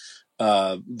out.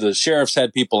 The sheriffs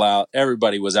had people out.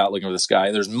 Everybody was out looking for this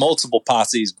guy. There's multiple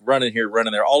posses running here,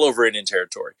 running there, all over Indian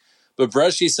Territory. But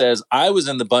Brushy says, I was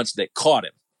in the bunch that caught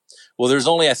him. Well, there's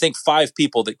only, I think, 5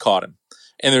 people that caught him.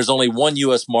 And there's only 1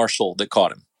 U.S. Marshal that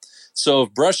caught him. So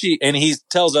if Brushy, and he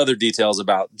tells other details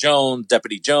about Jones,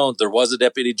 Deputy Jones. There was a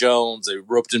Deputy Jones. They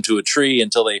roped him to a tree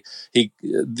until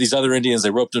these other Indians, they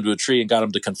roped him to a tree and got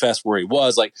him to confess where he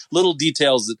was. Like little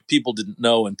details that people didn't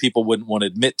know and people wouldn't want to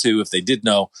admit to if they did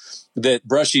know, that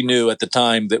Brushy knew at the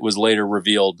time, that was later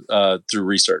revealed through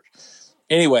research.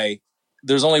 Anyway,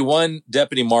 there's only 1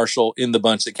 deputy marshal in the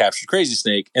bunch that captured Crazy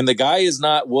Snake. And the guy is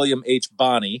not William H.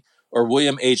 Bonney or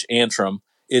William H. Antrim.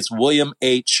 It's William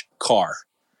H. Carr.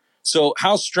 So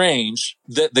how strange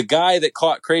that the guy that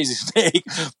caught Crazy Snake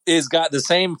is got the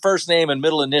same first name and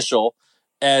middle initial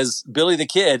as Billy the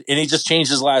Kid, and he just changed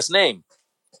his last name.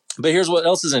 But here's what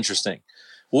else is interesting.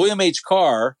 William H.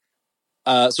 Carr,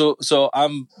 so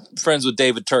I'm friends with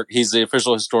David Turk. He's the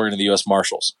official historian of the U.S.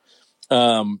 Marshals.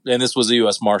 And this was a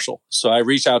U.S. Marshal. So I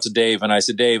reached out to Dave, and I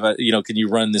said, Dave, can you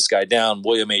run this guy down,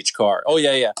 William H. Carr? Oh,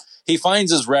 yeah. He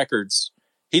finds his records.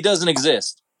 He doesn't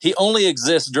exist. He only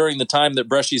exists during the time that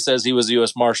Brushy says he was a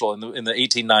U.S. Marshal in the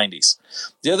 1890s.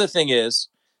 The other thing is,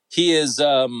 he is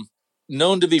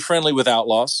known to be friendly with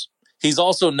outlaws. He's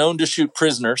also known to shoot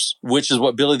prisoners, which is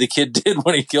what Billy the Kid did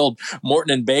when he killed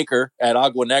Morton and Baker at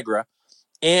Agua Negra.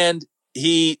 And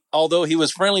although he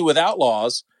was friendly with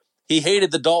outlaws, he hated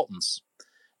the Daltons.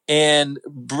 And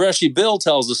Brushy Bill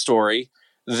tells the story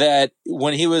that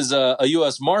when he was a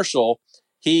U.S. Marshal,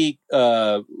 he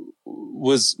caught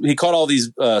all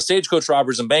these stagecoach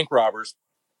robbers and bank robbers,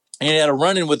 and he had a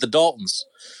run-in with the Daltons.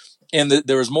 And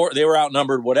there was more; they were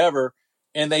outnumbered, whatever.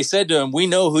 And they said to him, "We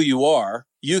know who you are.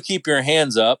 You keep your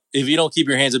hands up. If you don't keep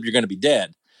your hands up, you're going to be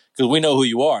dead, because we know who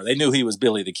you are." They knew he was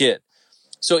Billy the Kid.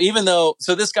 So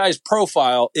this guy's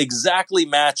profile exactly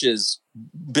matches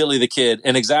Billy the Kid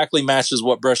and exactly matches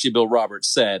what Brushy Bill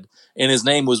Roberts said. And his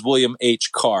name was William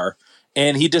H. Carr.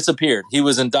 And he disappeared. He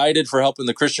was indicted for helping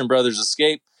the Christian Brothers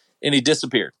escape, and he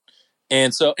disappeared.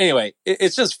 And so anyway,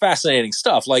 it's just fascinating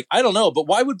stuff. Like, I don't know, but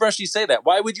why would Brushy say that?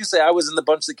 Why would you say I was in the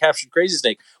bunch that captured Crazy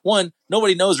Snake? 1,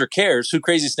 nobody knows or cares who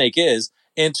Crazy Snake is.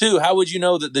 And 2, how would you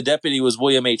know that the deputy was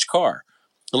William H. Carr?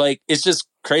 Like, it's just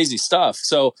crazy stuff.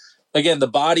 So again, the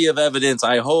body of evidence,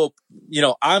 I hope,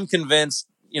 I'm convinced,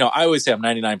 I always say I'm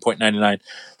 99.99.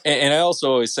 And I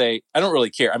also always say, I don't really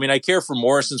care. I mean, I care for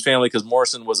Morrison's family because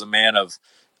Morrison was a man of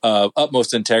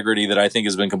utmost integrity that I think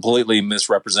has been completely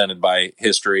misrepresented by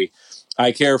history.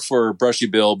 I care for Brushy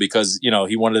Bill because,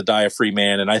 he wanted to die a free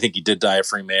man, and I think he did die a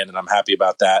free man, and I'm happy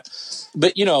about that.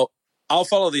 But, I'll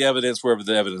follow the evidence wherever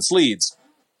the evidence leads.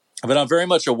 But I'm very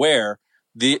much aware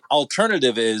the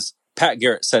alternative is Pat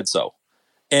Garrett said so.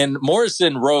 And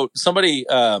Morrison wrote, somebody,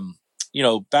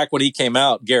 back when he came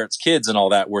out, Garrett's kids and all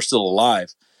that were still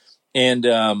alive. And,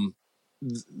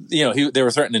 they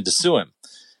were threatening to sue him.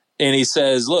 And he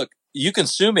says, look, you can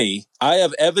sue me. I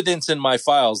have evidence in my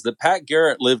files that Pat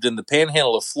Garrett lived in the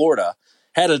panhandle of Florida,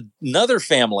 had another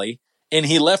family, and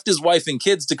he left his wife and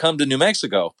kids to come to New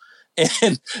Mexico.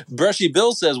 And Brushy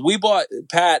Bill says, we bought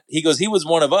Pat. He goes, he was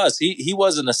one of us. He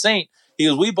wasn't a saint. He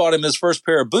goes, we bought him his first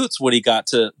pair of boots when he got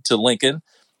to Lincoln.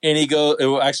 And he goes,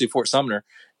 actually Fort Sumner.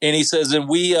 And he says, and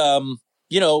we bought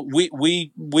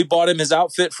him his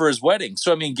outfit for his wedding.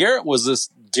 So, I mean, Garrett was this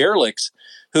derelict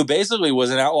who basically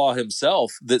was an outlaw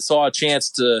himself that saw a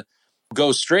chance to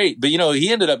go straight. But,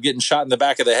 he ended up getting shot in the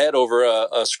back of the head over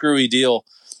a screwy deal,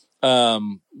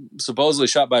 supposedly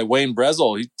shot by Wayne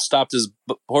Brezel. He stopped his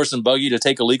horse and buggy to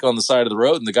take a leak on the side of the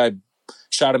road, and the guy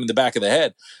shot him in the back of the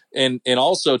head. And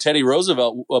also Teddy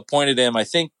Roosevelt appointed him, I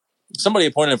think somebody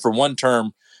appointed him for one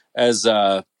term as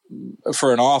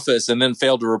for an office, and then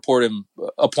failed to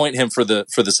appoint him for the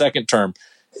second term.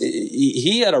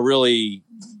 He had a really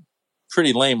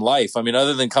pretty lame life. I mean,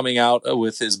 other than coming out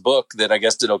with his book that I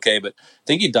guess did okay, but I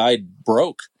think he died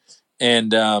broke,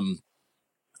 and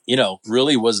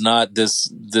really was not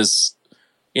this. It's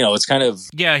kind of...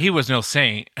 Yeah, he was no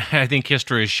saint. I think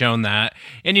history has shown that.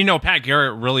 And, Pat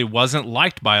Garrett really wasn't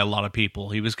liked by a lot of people.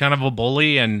 He was kind of a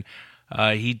bully, and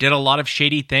he did a lot of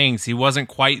shady things. He wasn't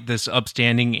quite this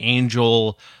upstanding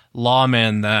angel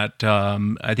lawman that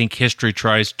I think history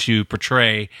tries to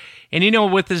portray.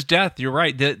 And, with his death, you're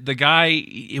right. The guy,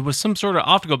 it was some sort of...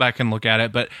 I'll have to go back and look at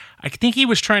it, but I think he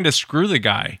was trying to screw the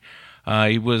guy.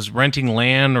 He was renting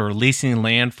land or leasing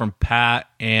land from Pat,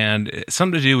 and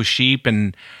something to do with sheep,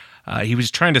 and he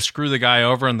was trying to screw the guy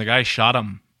over, and the guy shot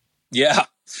him. Yeah.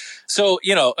 So,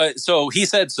 so he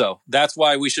said so. That's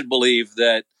why we should believe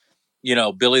that,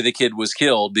 Billy the Kid was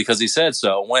killed, because he said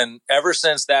so. Ever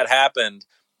since that happened,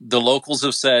 the locals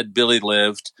have said Billy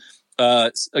lived.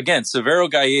 Again, Severo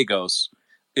Gallegos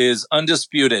is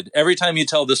undisputed. Every time you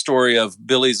tell the story of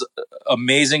Billy's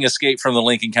amazing escape from the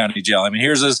Lincoln County Jail, I mean,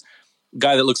 here's this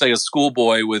guy that looks like a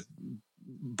schoolboy with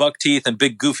buck teeth and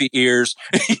big goofy ears.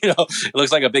 It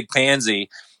looks like a big pansy,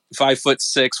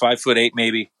 5'6", 5'8",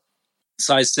 maybe,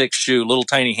 size 6 shoe, little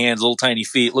tiny hands, little tiny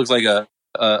feet. Looks like a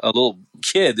little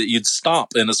kid that you'd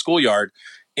stomp in a schoolyard.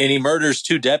 And he murders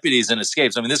 2 deputies and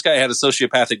escapes. I mean, this guy had a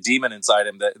sociopathic demon inside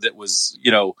him that was,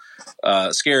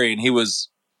 scary. And it was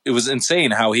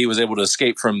insane how he was able to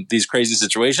escape from these crazy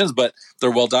situations, but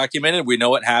they're well documented. We know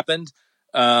what happened.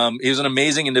 He was an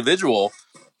amazing individual,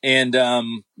 and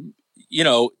Severo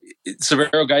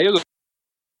Gallegos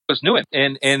knew him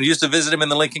and used to visit him in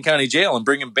the Lincoln County Jail and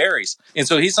bring him berries. And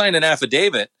so he signed an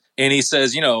affidavit, and he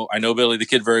says, I know Billy the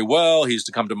Kid very well. He used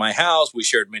to come to my house. We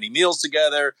shared many meals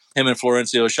together. Him and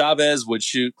Florencio Chavez would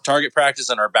shoot target practice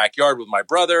in our backyard with my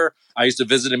brother. I used to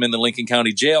visit him in the Lincoln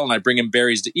County Jail, and I'd bring him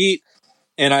berries to eat.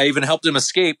 And I even helped him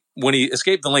escape when he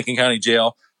escaped the Lincoln County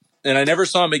Jail. And I never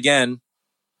saw him again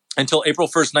until April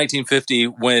 1st, 1950,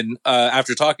 when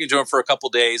after talking to him for a couple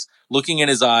days, looking in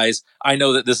his eyes, I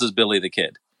know that this is Billy the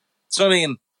Kid. So, I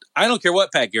mean, I don't care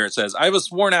what Pat Garrett says. I have a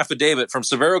sworn affidavit from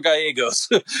Severo Gallegos,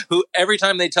 who every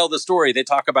time they tell the story, they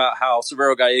talk about how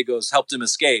Severo Gallegos helped him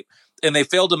escape. And they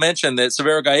failed to mention that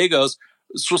Severo Gallegos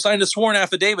signed a sworn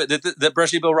affidavit that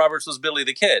Brushy Bill Roberts was Billy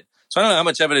the Kid. So I don't know how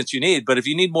much evidence you need, but if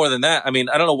you need more than that, I mean,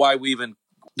 I don't know why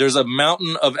there's a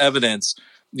mountain of evidence.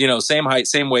 Same height,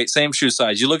 same weight, same shoe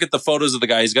size. You look at the photos of the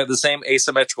guy, he's got the same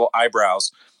asymmetrical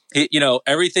eyebrows.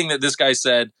 Everything that this guy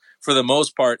said, for the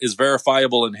most part, is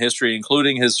verifiable in history,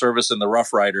 including his service in the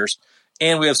Rough Riders.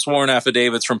 And we have sworn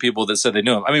affidavits from people that said they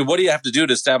knew him. I mean, what do you have to do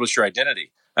to establish your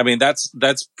identity? I mean, that's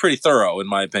pretty thorough, in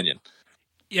my opinion.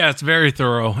 Yeah, it's very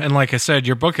thorough. And like I said,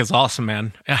 your book is awesome,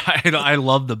 man. I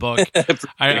love the book.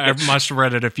 I must have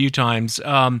read it a few times.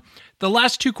 The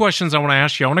last 2 questions I want to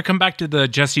ask you, I want to come back to the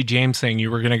Jesse James thing you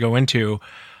were going to go into.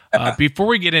 Before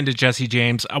we get into Jesse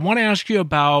James, I want to ask you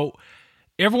about,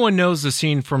 everyone knows the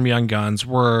scene from Young Guns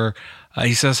where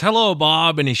he says, "Hello,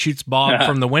 Bob," and he shoots Bob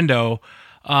from the window.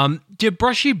 Did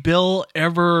Brushy Bill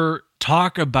ever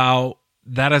talk about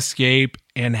that escape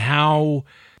and how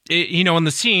in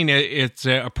the scene, it's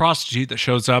a prostitute that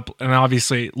shows up, and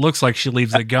obviously it looks like she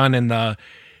leaves the gun in the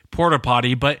porta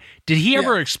potty. But did he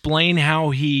ever explain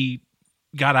how he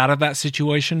got out of that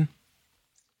situation?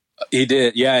 He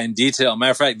did, yeah, in detail.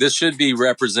 Matter of fact, this should be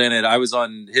represented. I was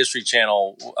on History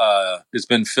Channel. It's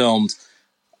been filmed.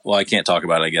 Well, I can't talk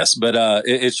about it, I guess, but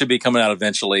it should be coming out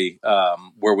eventually,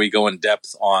 where we go in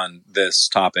depth on this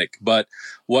topic. But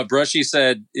what Brushy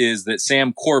said is that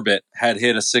Sam Corbett had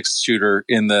hit a 6-shooter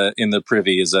in the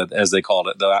privy, as they called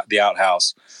it, the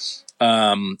outhouse,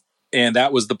 and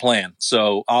that was the plan.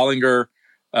 So Ollinger,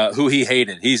 who he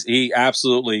hated, he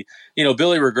absolutely,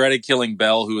 Billy regretted killing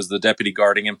Bell, who was the deputy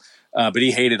guarding him, but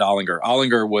he hated Ollinger.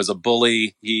 Ollinger was a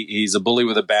bully. He's a bully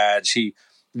with a badge.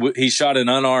 He shot an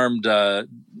unarmed,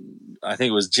 I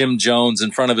think it was Jim Jones,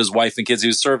 in front of his wife and kids. He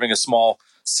was serving a small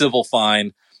civil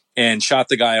fine and shot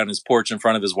the guy on his porch in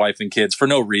front of his wife and kids for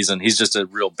no reason. He's just a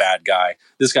real bad guy.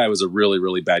 This guy was a really,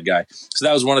 really bad guy. So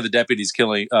that was one of the deputies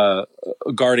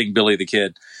guarding Billy the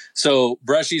Kid. So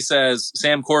Brushy says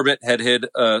Sam Corbett had hid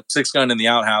a 6-gun in the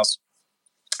outhouse.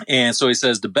 And so he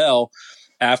says to Bell,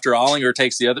 after Ollinger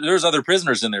takes there's other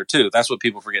prisoners in there too. That's what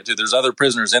people forget too. There's other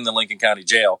prisoners in the Lincoln County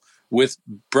Jail with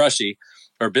Brushy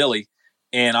or Billy.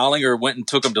 And Ollinger went and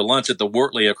took him to lunch at the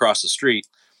Wortley across the street.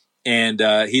 And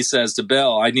he says to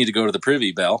Bell, I need to go to the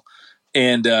privy, Bell.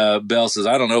 And Bell says,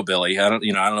 I don't know, Billy. I don't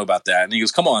know about that. And he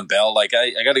goes, come on, Bell. Like,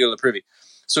 I got to go to the privy.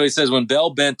 So he says when Bell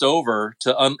bent over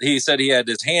he said he had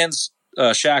his hands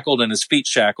shackled and his feet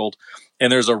shackled,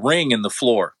 and there's a ring in the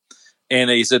floor. And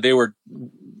he said they were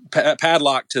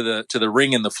padlocked to the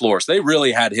ring in the floor. So they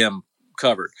really had him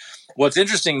covered. What's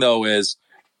interesting, though, is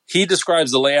he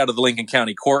describes the layout of the Lincoln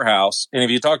County Courthouse. And if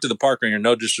you talk to the park ranger,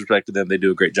 no disrespect to them, they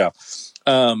do a great job.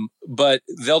 But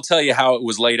they'll tell you how it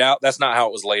was laid out. That's not how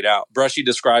it was laid out. Brushy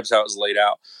describes how it was laid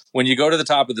out. When you go to the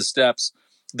top of the steps,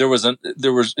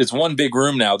 it's one big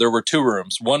room now. There were 2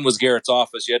 rooms. One was Garrett's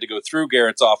office. You had to go through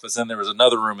Garrett's office. And there was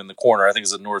another room in the corner. I think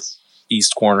it's the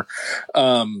northeast corner,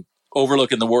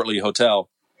 overlooking the Wortley Hotel.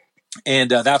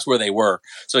 And that's where they were.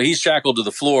 So he's shackled to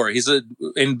the floor.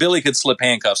 And Billy could slip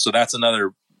handcuffs. So that's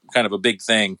another kind of a big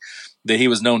thing that he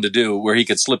was known to do, where he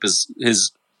could slip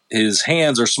his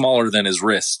hands are smaller than his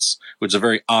wrists, which is a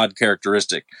very odd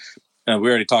characteristic. We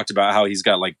already talked about how he's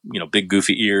got big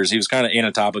goofy ears. He was kind of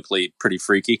anatomically pretty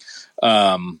freaky,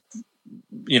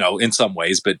 in some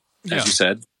ways, but as you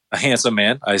said, a handsome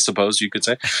man, I suppose you could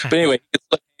say. But anyway, he could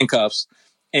slip handcuffs.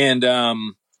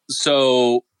 And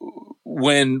so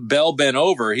when Bell bent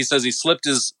over, he says he slipped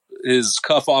his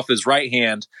cuff off his right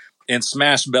hand and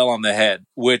smashed Bell on the head,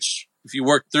 which if you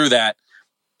work through that,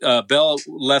 Bell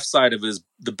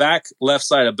the back left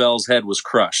side of Bell's head was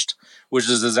crushed, which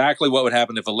is exactly what would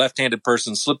happen if a left-handed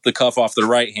person slipped the cuff off their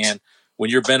right hand when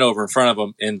you're bent over in front of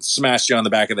them and smashed you on the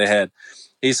back of the head.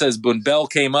 He says when Bell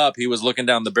came up, he was looking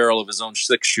down the barrel of his own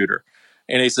 6-shooter.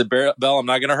 And he said, Bell, I'm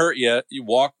not going to hurt you. You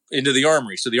walk into the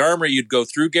armory. So the armory, you'd go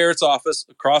through Garrett's office,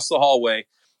 across the hallway,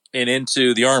 and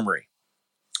into the armory.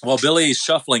 While Billy's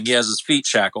shuffling, he has his feet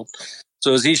shackled.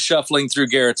 So as he's shuffling through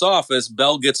Garrett's office,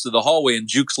 Bell gets to the hallway and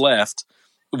jukes left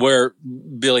where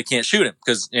Billy can't shoot him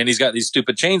and he's got these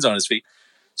stupid chains on his feet.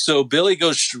 So Billy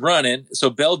goes running. So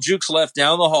Bell jukes left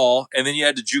down the hall, and then you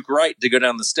had to juke right to go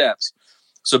down the steps.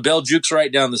 So Bell jukes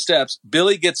right down the steps.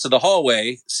 Billy gets to the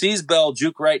hallway, sees Bell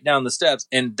juke right down the steps,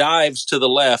 and dives to the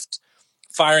left,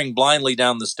 firing blindly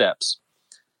down the steps.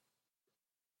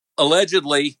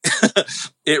 Allegedly,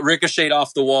 it ricocheted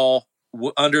off the wall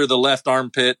under the left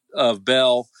armpit of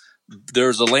Bell.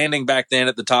 There's a landing back then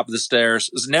at the top of the stairs.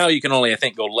 Now you can only, I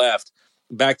think, go left.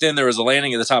 Back then there was a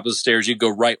landing at the top of the stairs. You could go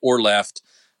right or left.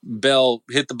 Bell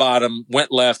hit the bottom,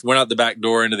 went left, went out the back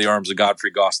door into the arms of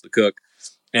Godfrey Goss, the cook.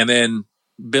 And then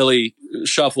Billy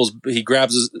shuffles. He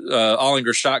grabs his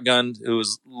Ollinger's shotgun, who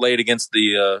was laid against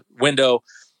the window,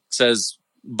 says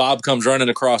Bob comes running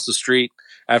across the street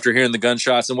after hearing the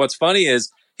gunshots. And what's funny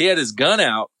is he had his gun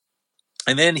out,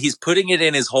 and then he's putting it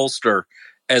in his holster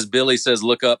as Billy says,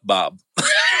 "Look up, Bob."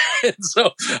 And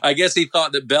so I guess he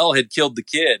thought that Bell had killed the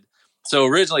kid. So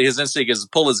originally his instinct is to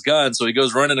pull his gun. So he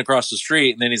goes running across the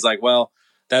street, and then he's like, well,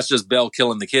 that's just Bell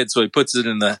killing the kid. So he puts it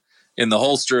in the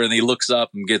holster, and he looks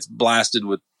up and gets blasted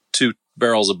with 2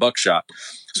 barrels of buckshot.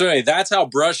 So anyway, that's how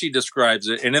Brushy describes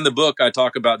it. And in the book, I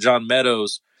talk about John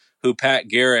Meadows, who Pat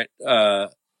Garrett,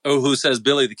 who says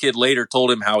Billy the Kid later told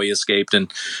him how he escaped,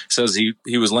 and says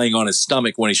he was laying on his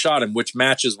stomach when he shot him, which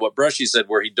matches what Brushy said,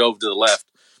 where he dove to the left,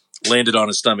 landed on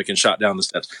his stomach, and shot down the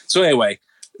steps. So anyway,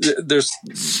 there's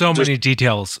many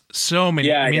details. So many.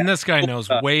 Yeah, I mean, this guy knows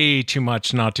way too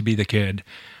much not to be the kid.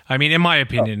 I mean, in my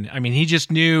opinion, I mean, he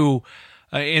just knew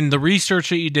in the research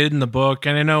that you did in the book,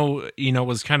 and I know, it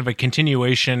was kind of a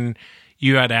continuation.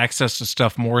 You had access to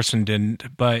stuff Morrison didn't,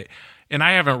 and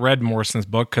I haven't read Morrison's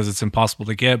book because it's impossible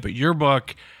to get, but your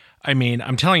book, I mean,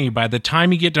 I'm telling you, by the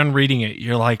time you get done reading it,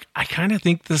 you're like, I kind of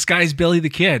think this guy's Billy the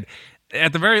Kid.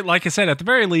 Like I said, at the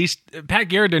very least, Pat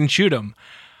Garrett didn't shoot him.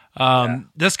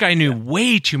 This guy knew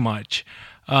way too much.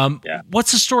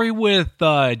 What's the story with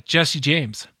Jesse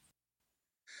James?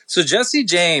 So Jesse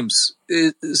James,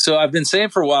 so I've been saying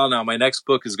for a while now, my next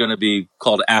book is going to be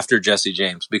called After Jesse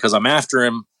James, because I'm after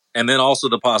him. And then also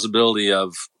the possibility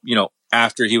of,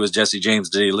 after he was Jesse James,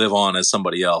 did he live on as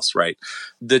somebody else, right?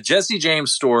 The Jesse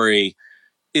James story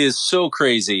is so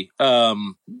crazy.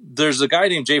 There's a guy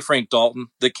named J. Frank Dalton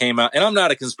that came out, and I'm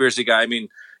not a conspiracy guy. I mean,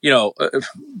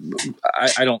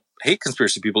 I don't hate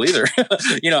conspiracy people either.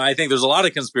 I think there's a lot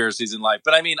of conspiracies in life,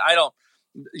 but I mean, I don't,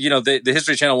 the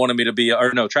History Channel wanted me to be,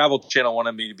 Travel Channel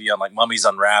wanted me to be on like Mummies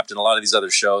Unwrapped and a lot of these other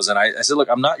shows. And I said, look,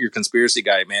 I'm not your conspiracy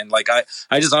guy, man. Like, I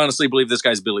just honestly believe this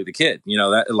guy's Billy the Kid,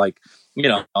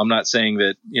 I'm not saying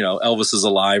that, Elvis is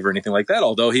alive or anything like that,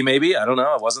 although he may be, I don't know.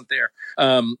 I wasn't there.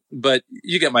 But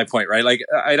you get my point, right? Like,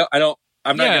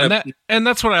 I'm not and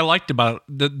that's what I liked about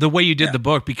the way you did the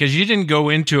book, because you didn't go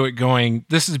into it going,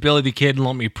 this is Billy the Kid and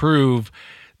let me prove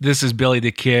this is Billy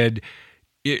the Kid.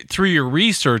 Through your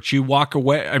research, you walk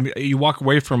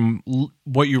away from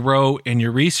what you wrote and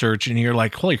your research, and you're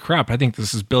like, holy crap, I think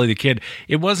this is Billy the Kid.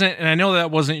 It wasn't, and I know that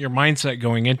wasn't your mindset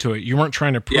going into it. You weren't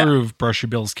trying to prove Brushy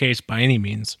Bill's case by any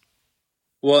means.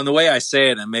 Well, and the way I say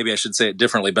it, and maybe I should say it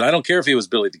differently, but I don't care if he was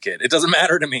Billy the Kid. It doesn't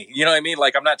matter to me. You know what I mean?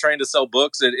 Like, I'm not trying to sell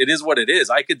books. It is what it is.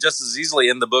 I could just as easily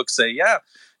in the book say,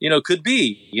 could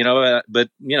be, but,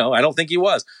 I don't think he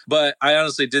was. But I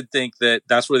honestly did think that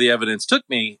that's where the evidence took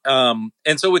me. And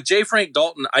so with J. Frank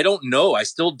Dalton, I don't know. I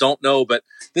still don't know. But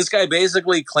this guy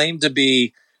basically claimed to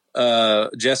be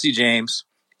Jesse James,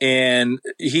 and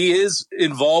he is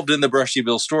involved in the Brushy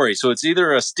Bill story. So it's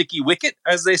either a sticky wicket,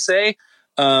 as they say,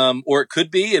 or it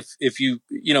could be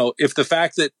if the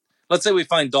fact that, let's say we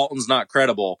find Dalton's not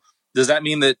credible, does that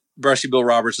mean that Brushy Bill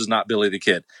Roberts is not Billy the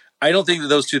Kid? I don't think that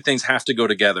those two things have to go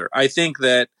together. I think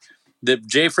that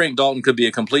J. Frank Dalton could be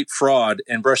a complete fraud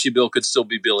and Brushy Bill could still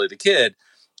be Billy the Kid.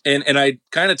 And I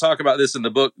kind of talk about this in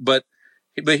the book, but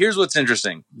here's what's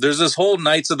interesting. There's this whole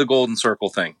Knights of the Golden Circle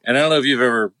thing. And I don't know if you've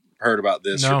ever heard about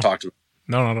this or talked about it.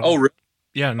 No. Oh, really?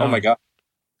 Yeah, no. Oh my God.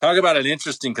 Talk about an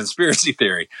interesting conspiracy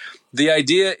theory. The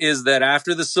idea is that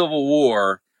after the Civil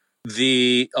War,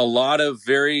 a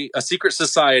secret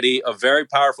society of very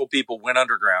powerful people went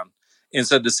underground and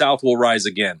said the South will rise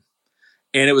again.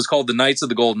 And it was called the Knights of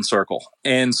the Golden Circle.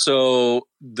 And so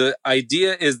the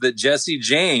idea is that Jesse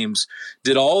James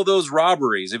did all those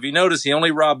robberies. If you notice, he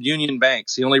only robbed Union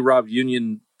banks. He only robbed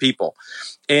Union people.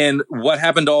 And what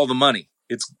happened to all the money?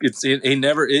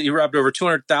 He robbed over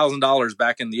 $200,000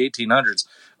 back in the 1800s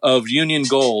of Union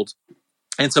gold.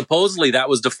 And supposedly that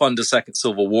was to fund the Second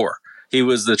Civil War. He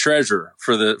was the treasurer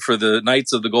for the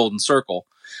Knights of the Golden Circle.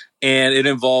 And it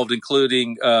involved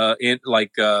including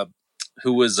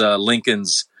who was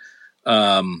Lincoln's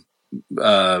vice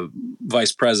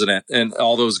president and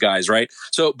all those guys, right?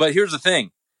 So, but here's the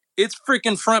thing. It's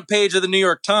freaking front page of the New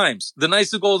York Times. The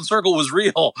Knights of the Golden Circle was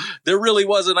real. There really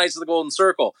was a Knights of the Golden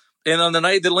Circle. And on the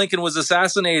night that Lincoln was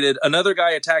assassinated, another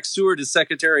guy attacked Seward as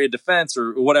Secretary of Defense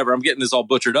or whatever. I'm getting this all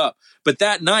butchered up. But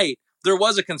that night, there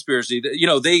was a conspiracy.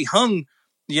 They hung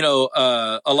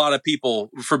a lot of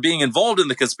people for being involved in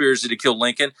the conspiracy to kill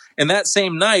Lincoln. And that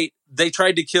same night, they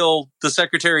tried to kill the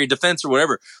Secretary of Defense or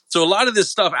whatever. So a lot of this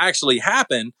stuff actually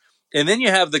happened. And then you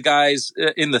have the guys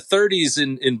in the 30s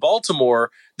in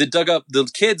Baltimore that dug up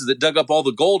all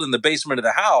the gold in the basement of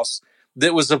the house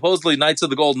that was supposedly Knights of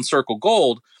the Golden Circle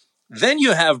gold. Then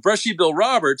you have Brushy Bill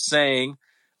Roberts saying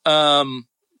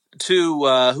who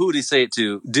would he say it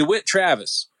to? DeWitt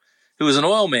Travis, who was an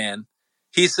oil man.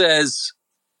 He says,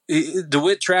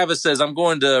 DeWitt Travis says, I'm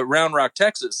going to Round Rock,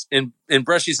 Texas. And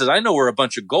Brushy says, I know where a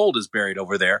bunch of gold is buried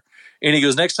over there. And he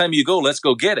goes, next time you go, let's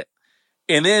go get it.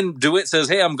 And then DeWitt says,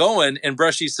 hey, I'm going. And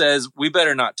Brushy says, we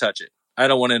better not touch it. I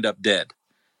don't want to end up dead.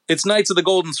 It's Knights of the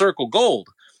Golden Circle gold.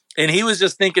 And he was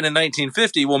just thinking in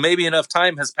 1950, well, maybe enough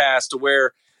time has passed to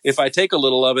where if I take a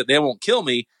little of it, they won't kill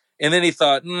me. And then he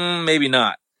thought, maybe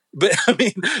not. But I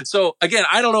mean, so again,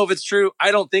 I don't know if it's true.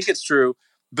 I don't think it's true.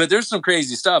 But there's some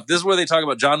crazy stuff. This is where they talk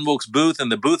about John Wilkes Booth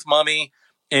and the Booth mummy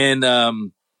and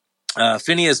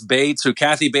Phineas Bates, who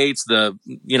Kathy Bates, the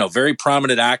very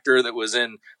prominent actor that was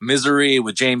in Misery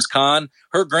with James Caan.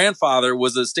 Her grandfather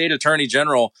was the state attorney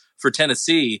general for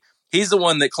Tennessee. He's the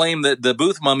one that claimed that the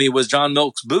Booth mummy was John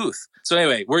Wilkes Booth. So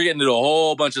anyway, we're getting into a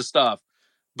whole bunch of stuff.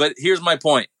 But here's my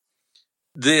point.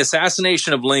 the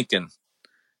assassination of Lincoln,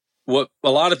 what a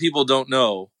lot of people don't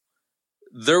know,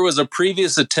 there was a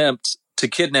previous attempt to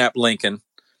kidnap Lincoln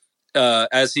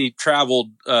as he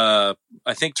traveled, I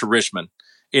think, to Richmond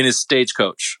in his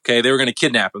stagecoach. Okay, they were going to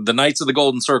kidnap him. The Knights of the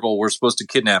Golden Circle were supposed to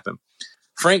kidnap him.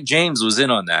 Frank James was in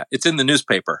on that. It's in the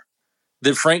newspaper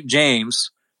that Frank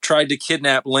James tried to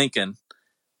kidnap Lincoln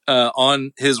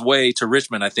on his way to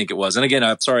Richmond, I think it was. And again,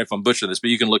 I'm sorry if I'm butchering this, but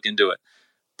you can look into it.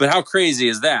 But how crazy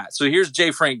is that? So here's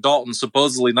J. Frank Dalton,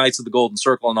 supposedly Knights of the Golden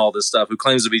Circle and all this stuff, who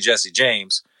claims to be Jesse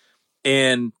James.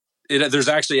 And there's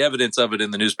actually evidence of it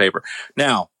in the newspaper.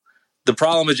 Now, the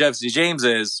problem with Jesse James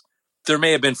is there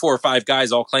may have been 4 or 5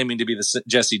 guys all claiming to be the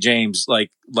Jesse James, like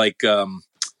I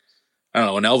don't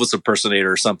know, an Elvis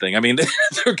impersonator or something. I mean,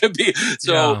 there could be.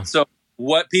 So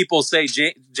what people say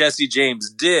Jesse James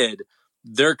did,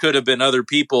 there could have been other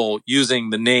people using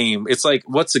the name. It's like,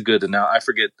 what's a good I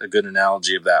forget a good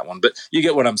analogy of that one, but you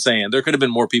get what I'm saying. There could have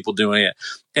been more people doing it.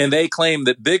 And they claim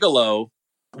that Bigelow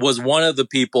was one of the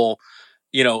people,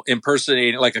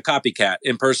 impersonating, like a copycat,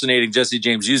 impersonating Jesse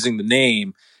James using the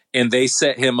name, and they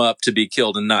set him up to be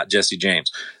killed and not Jesse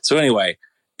James. So anyway,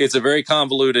 it's a very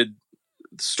convoluted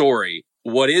story.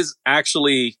 What is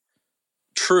actually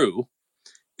true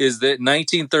is that in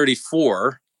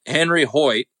 1934, Henry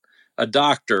Hoyt, a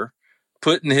doctor,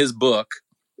 put in his book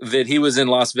that he was in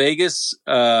Las Vegas,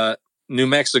 New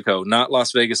Mexico, not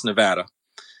Las Vegas, Nevada.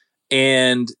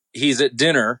 And he's at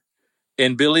dinner,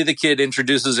 and Billy the Kid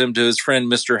introduces him to his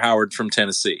friend, Mr. Howard from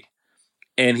Tennessee.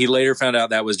 And he later found out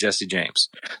that was Jesse James.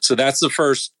 So that's the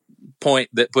first point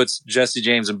that puts Jesse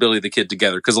James and Billy the Kid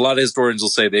together, because a lot of historians will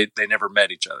say they never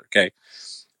met each other, okay?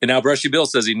 And now Brushy Bill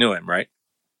says he knew him, right?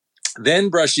 Then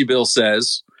Brushy Bill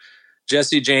says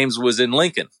Jesse James was in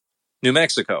Lincoln, New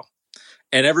Mexico.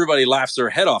 And everybody laughs their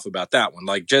head off about that one.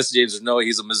 Like, Jesse James,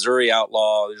 he's a Missouri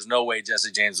outlaw. There's no way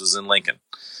Jesse James was in Lincoln.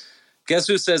 Guess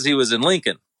who says he was in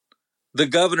Lincoln? The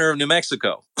governor of New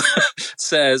Mexico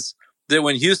says that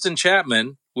when Houston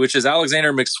Chapman, which is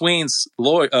Alexander McSween's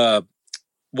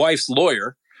wife's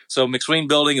lawyer, so McSween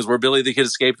Building is where Billy the Kid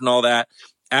escaped and all that.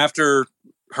 After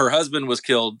her husband was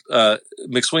killed,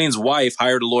 McSween's wife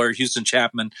hired a lawyer, Houston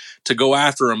Chapman, to go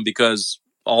after him because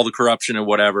all the corruption and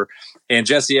whatever. And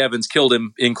Jesse Evans killed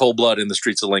him in cold blood in the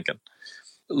streets of Lincoln.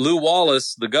 Lew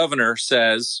Wallace, the governor,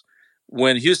 says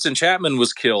when Houston Chapman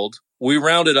was killed, we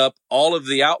rounded up all of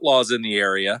the outlaws in the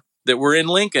area that were in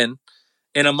Lincoln,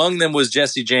 and among them was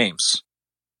Jesse James.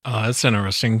 That's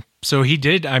interesting. So he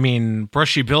did,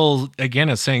 Brushy Bill, again,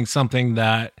 is saying something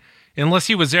that, unless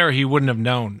he was there, he wouldn't have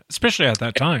known, especially at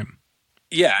that time.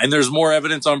 Yeah, and there's more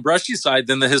evidence on Brushy's side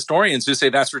than the historians who say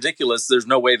that's ridiculous. There's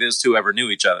no way those two ever knew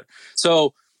each other.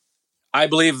 So I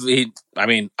believe the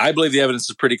evidence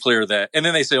is pretty clear that, and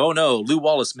then they say, oh no, Lew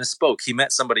Wallace misspoke. He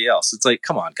meant somebody else. It's like,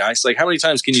 come on, guys. Like, how many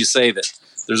times can you say that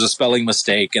there's a spelling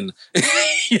mistake? And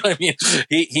you know what I mean?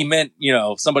 He meant,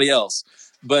 somebody else.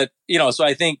 But, so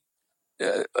I think,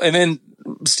 and then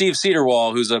Steve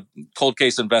Cedarwall, who's a cold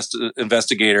case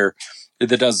investigator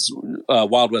that does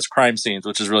Wild West crime scenes,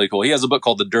 which is really cool. He has a book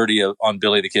called The Dirty on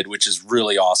Billy the Kid, which is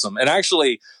really awesome. And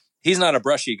actually, he's not a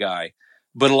Brushy guy,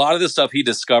 but a lot of the stuff he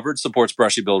discovered supports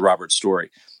Brushy Bill Roberts'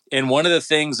 story. And one of the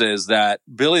things is that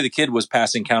Billy the Kid was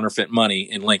passing counterfeit money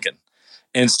in Lincoln.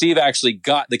 And Steve actually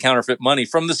got the counterfeit money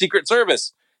from the Secret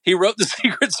Service. He wrote the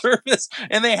Secret Service,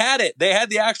 and they had it. They had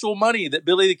the actual money that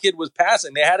Billy the Kid was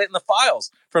passing. They had it in the files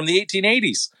from the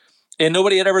 1880s, and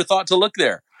nobody had ever thought to look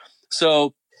there.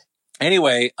 So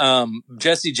anyway,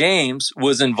 Jesse James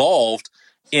was involved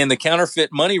in the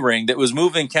counterfeit money ring that was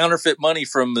moving counterfeit money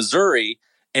from Missouri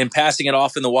and passing it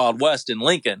off in the Wild West in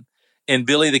Lincoln. And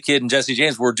Billy the Kid and Jesse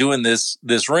James were doing this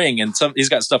ring, and he's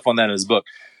got stuff on that in his book.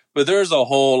 But there's a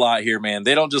whole lot here, man.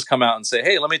 They don't just come out and say,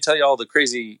 hey, let me tell you all the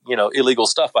crazy, illegal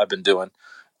stuff I've been doing.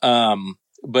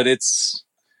 But it's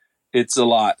a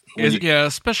lot. Yeah,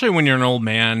 especially when you're an old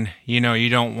man, you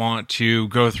don't want to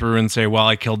go through and say, well,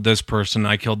 I killed this person,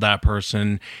 I killed that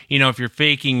person. If you're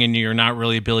faking and you're not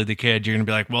really Billy the Kid, you're going to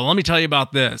be like, well, let me tell you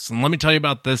about this, and let me tell you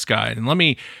about this guy, and let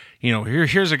me,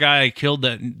 here's a guy I killed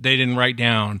that they didn't write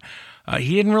down.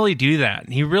 He didn't really do that.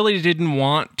 He really didn't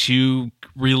want to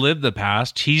relive the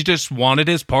past. He just wanted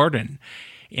his pardon.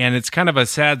 And it's kind of a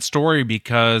sad story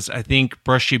because I think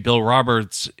Brushy Bill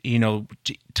Roberts,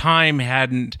 time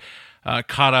hadn't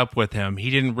caught up with him. He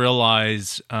didn't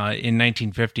realize in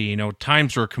 1950,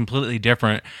 times were completely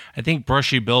different. I think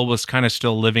Brushy Bill was kind of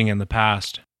still living in the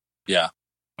past. Yeah.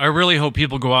 I really hope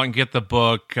people go out and get the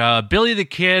book, Billy the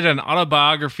Kid, an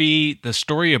autobiography, the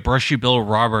story of Brushy Bill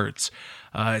Roberts.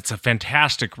 It's a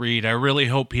fantastic read. I really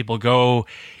hope people go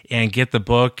and get the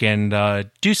book and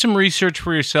do some research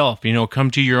for yourself.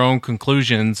 Come to your own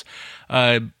conclusions.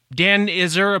 Dan,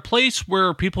 is there a place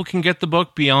where people can get the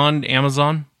book beyond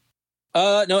Amazon?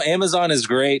 No, Amazon is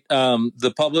great.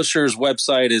 The publisher's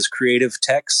website is Creative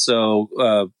Text,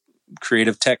 so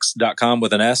creativetext.com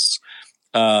with an S.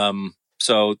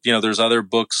 So, there's other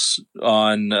books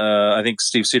on, I think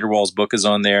Steve Cedarwall's book is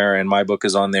on there and my book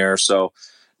is on there. So,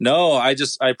 no, I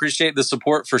appreciate the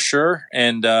support for sure.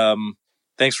 And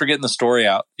thanks for getting the story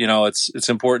out. It's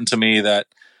important to me that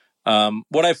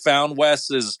what I found, Wes,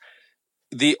 is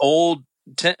the old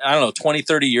 20,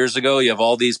 30 years ago, you have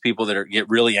all these people that get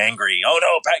really angry. Oh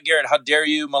no, Pat Garrett, how dare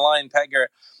you malign Pat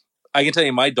Garrett? I can tell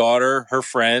you, my daughter, her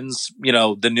friends,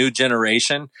 the new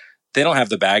generation, they don't have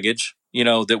the baggage,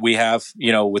 that we have,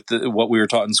 with what we were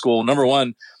taught in school. Number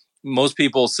one, most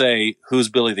people say, who's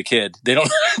Billy the Kid? They don't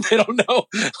know.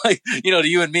 Like, to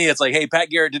you and me, it's like, hey, Pat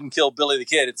Garrett didn't kill Billy the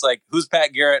Kid. It's like, who's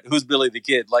Pat Garrett? Who's Billy the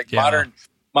Kid? Like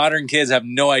modern kids have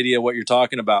no idea what you're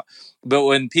talking about. But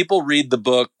when people read the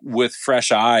book with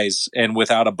fresh eyes and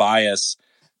without a bias,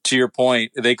 to your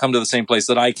point, they come to the same place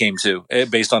that I came to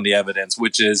based on the evidence,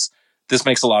 which is this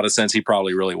makes a lot of sense. He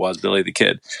probably really was Billy the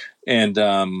Kid. And,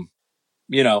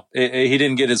 he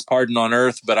didn't get his pardon on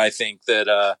earth, but I think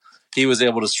that he was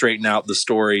able to straighten out the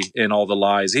story and all the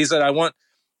lies. He said, I want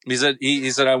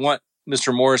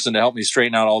Mr. Morrison to help me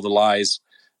straighten out all the lies,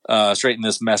 straighten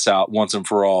this mess out once and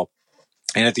for all.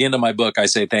 And at the end of my book, I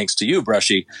say thanks to you,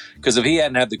 Brushy, because if he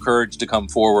hadn't had the courage to come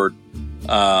forward, he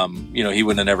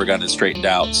wouldn't have never gotten it straightened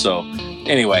out. So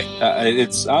anyway,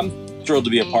 I'm thrilled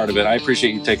to be a part of it. I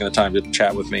appreciate you taking the time to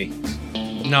chat with me.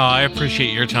 No, I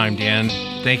appreciate your time, Dan.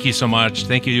 Thank you so much.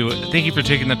 Thank you for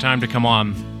taking the time to come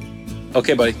on.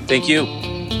 Okay, buddy. Thank you.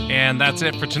 And that's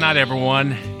it for tonight,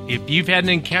 everyone. If you've had an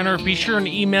encounter, be sure and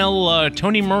email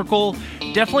Tony Merkel.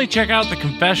 Definitely check out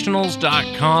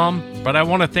theconfessionals.com. But I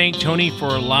want to thank Tony for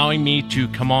allowing me to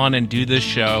come on and do this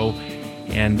show.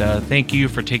 And thank you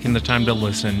for taking the time to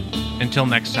listen. Until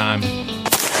next time.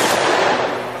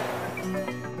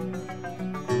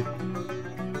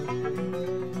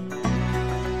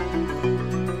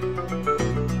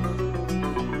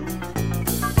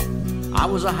 I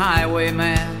was a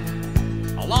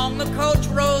highwayman. Along the coach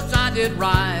roads I did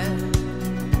ride,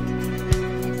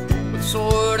 with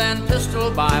sword and pistol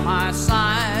by my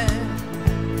side.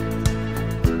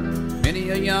 Many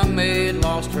a young maid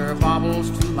lost her baubles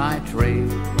to my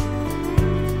trade.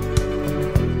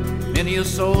 Many a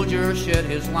soldier shed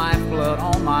his lifeblood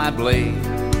on my blade.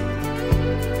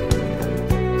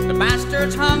 The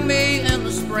bastards hung me in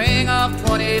the spring of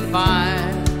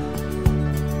 25,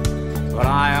 but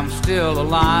I am still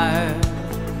alive.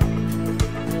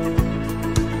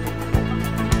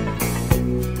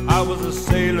 I was a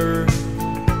sailor,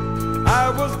 I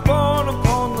was born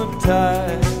upon the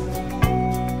tide.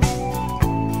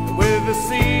 With the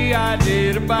sea I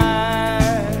did abide.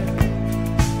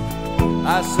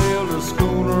 I sailed a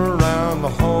schooner around the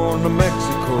Horn of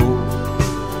Mexico.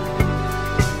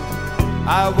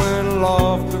 I went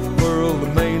aloft to furl the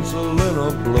mainsail in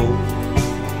a blow.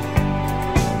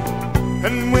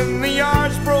 And when the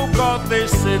yards broke off, they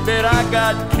said that I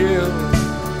got killed.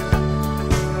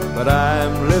 But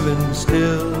I'm living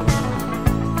still.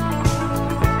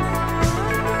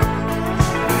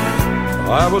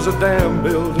 I was a dam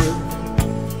builder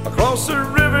across a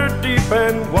river deep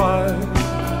and wide,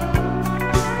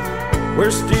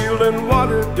 where steel and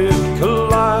water did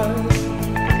collide.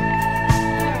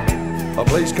 A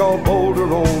place called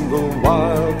Boulder on the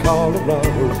wild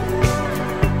Colorado.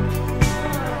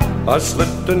 I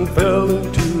slipped and fell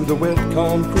into the wet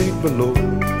concrete below.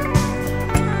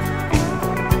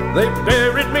 They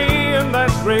buried me in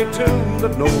that great tomb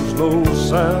that knows no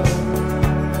sound.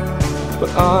 But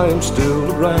I am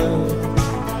still around.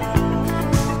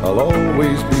 I'll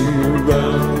always be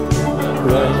around,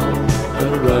 around,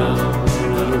 and around,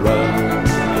 and around,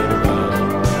 and around.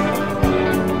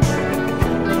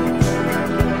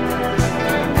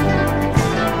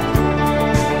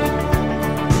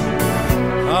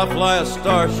 I fly a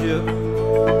starship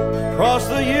across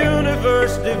the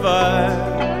universe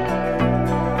divide,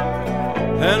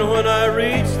 and when I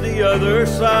reach the other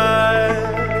side,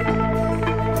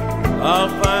 I'll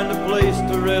find a place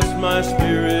to rest my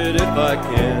spirit if I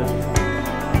can.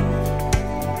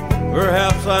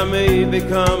 Perhaps I may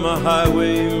become a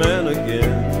highwayman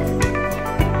again,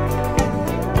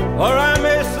 or I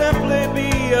may simply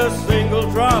be a single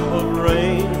drop of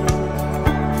rain.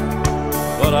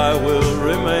 But I will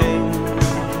remain.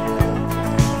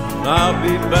 I'll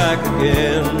be back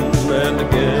again and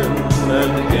again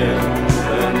and again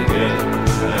and again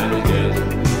and again.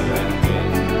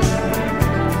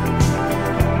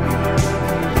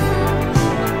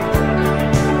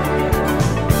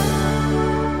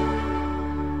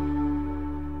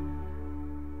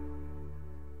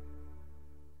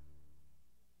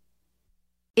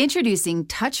 Introducing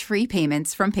touch-free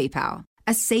payments from PayPal,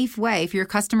 a safe way for your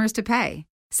customers to pay.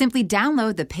 Simply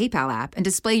download the PayPal app and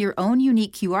display your own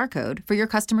unique QR code for your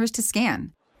customers to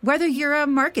scan. Whether you're a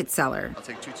market seller, I'll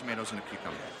take 2 tomatoes and a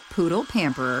cucumber. poodle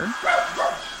pamperer,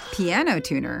 piano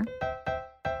tuner,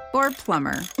 or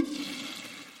plumber.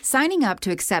 Signing up to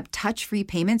accept touch-free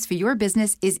payments for your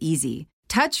business is easy.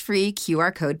 Touch-free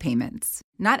QR code payments.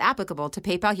 Not applicable to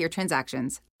PayPal Here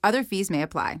transactions. Other fees may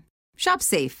apply. Shop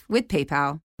safe with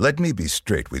PayPal. Let me be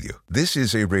straight with you. This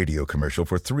is a radio commercial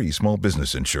for 3 small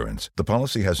business insurance. The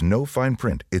policy has no fine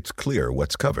print. It's clear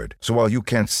what's covered. So while you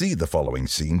can't see the following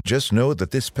scene, just know that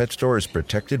this pet store is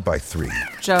protected by 3.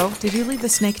 Joe, did you leave the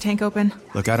snake tank open?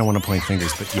 Look, I don't want to point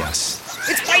fingers, but yes.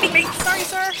 It's biting me! Sorry,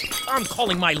 sir. I'm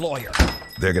calling my lawyer.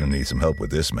 They're going to need some help with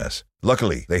this mess.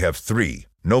 Luckily, they have 3.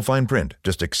 No fine print,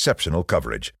 just exceptional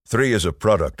coverage. 3 is a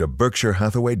product of Berkshire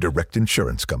Hathaway Direct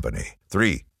Insurance Company.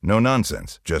 3. No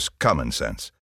nonsense, just common sense.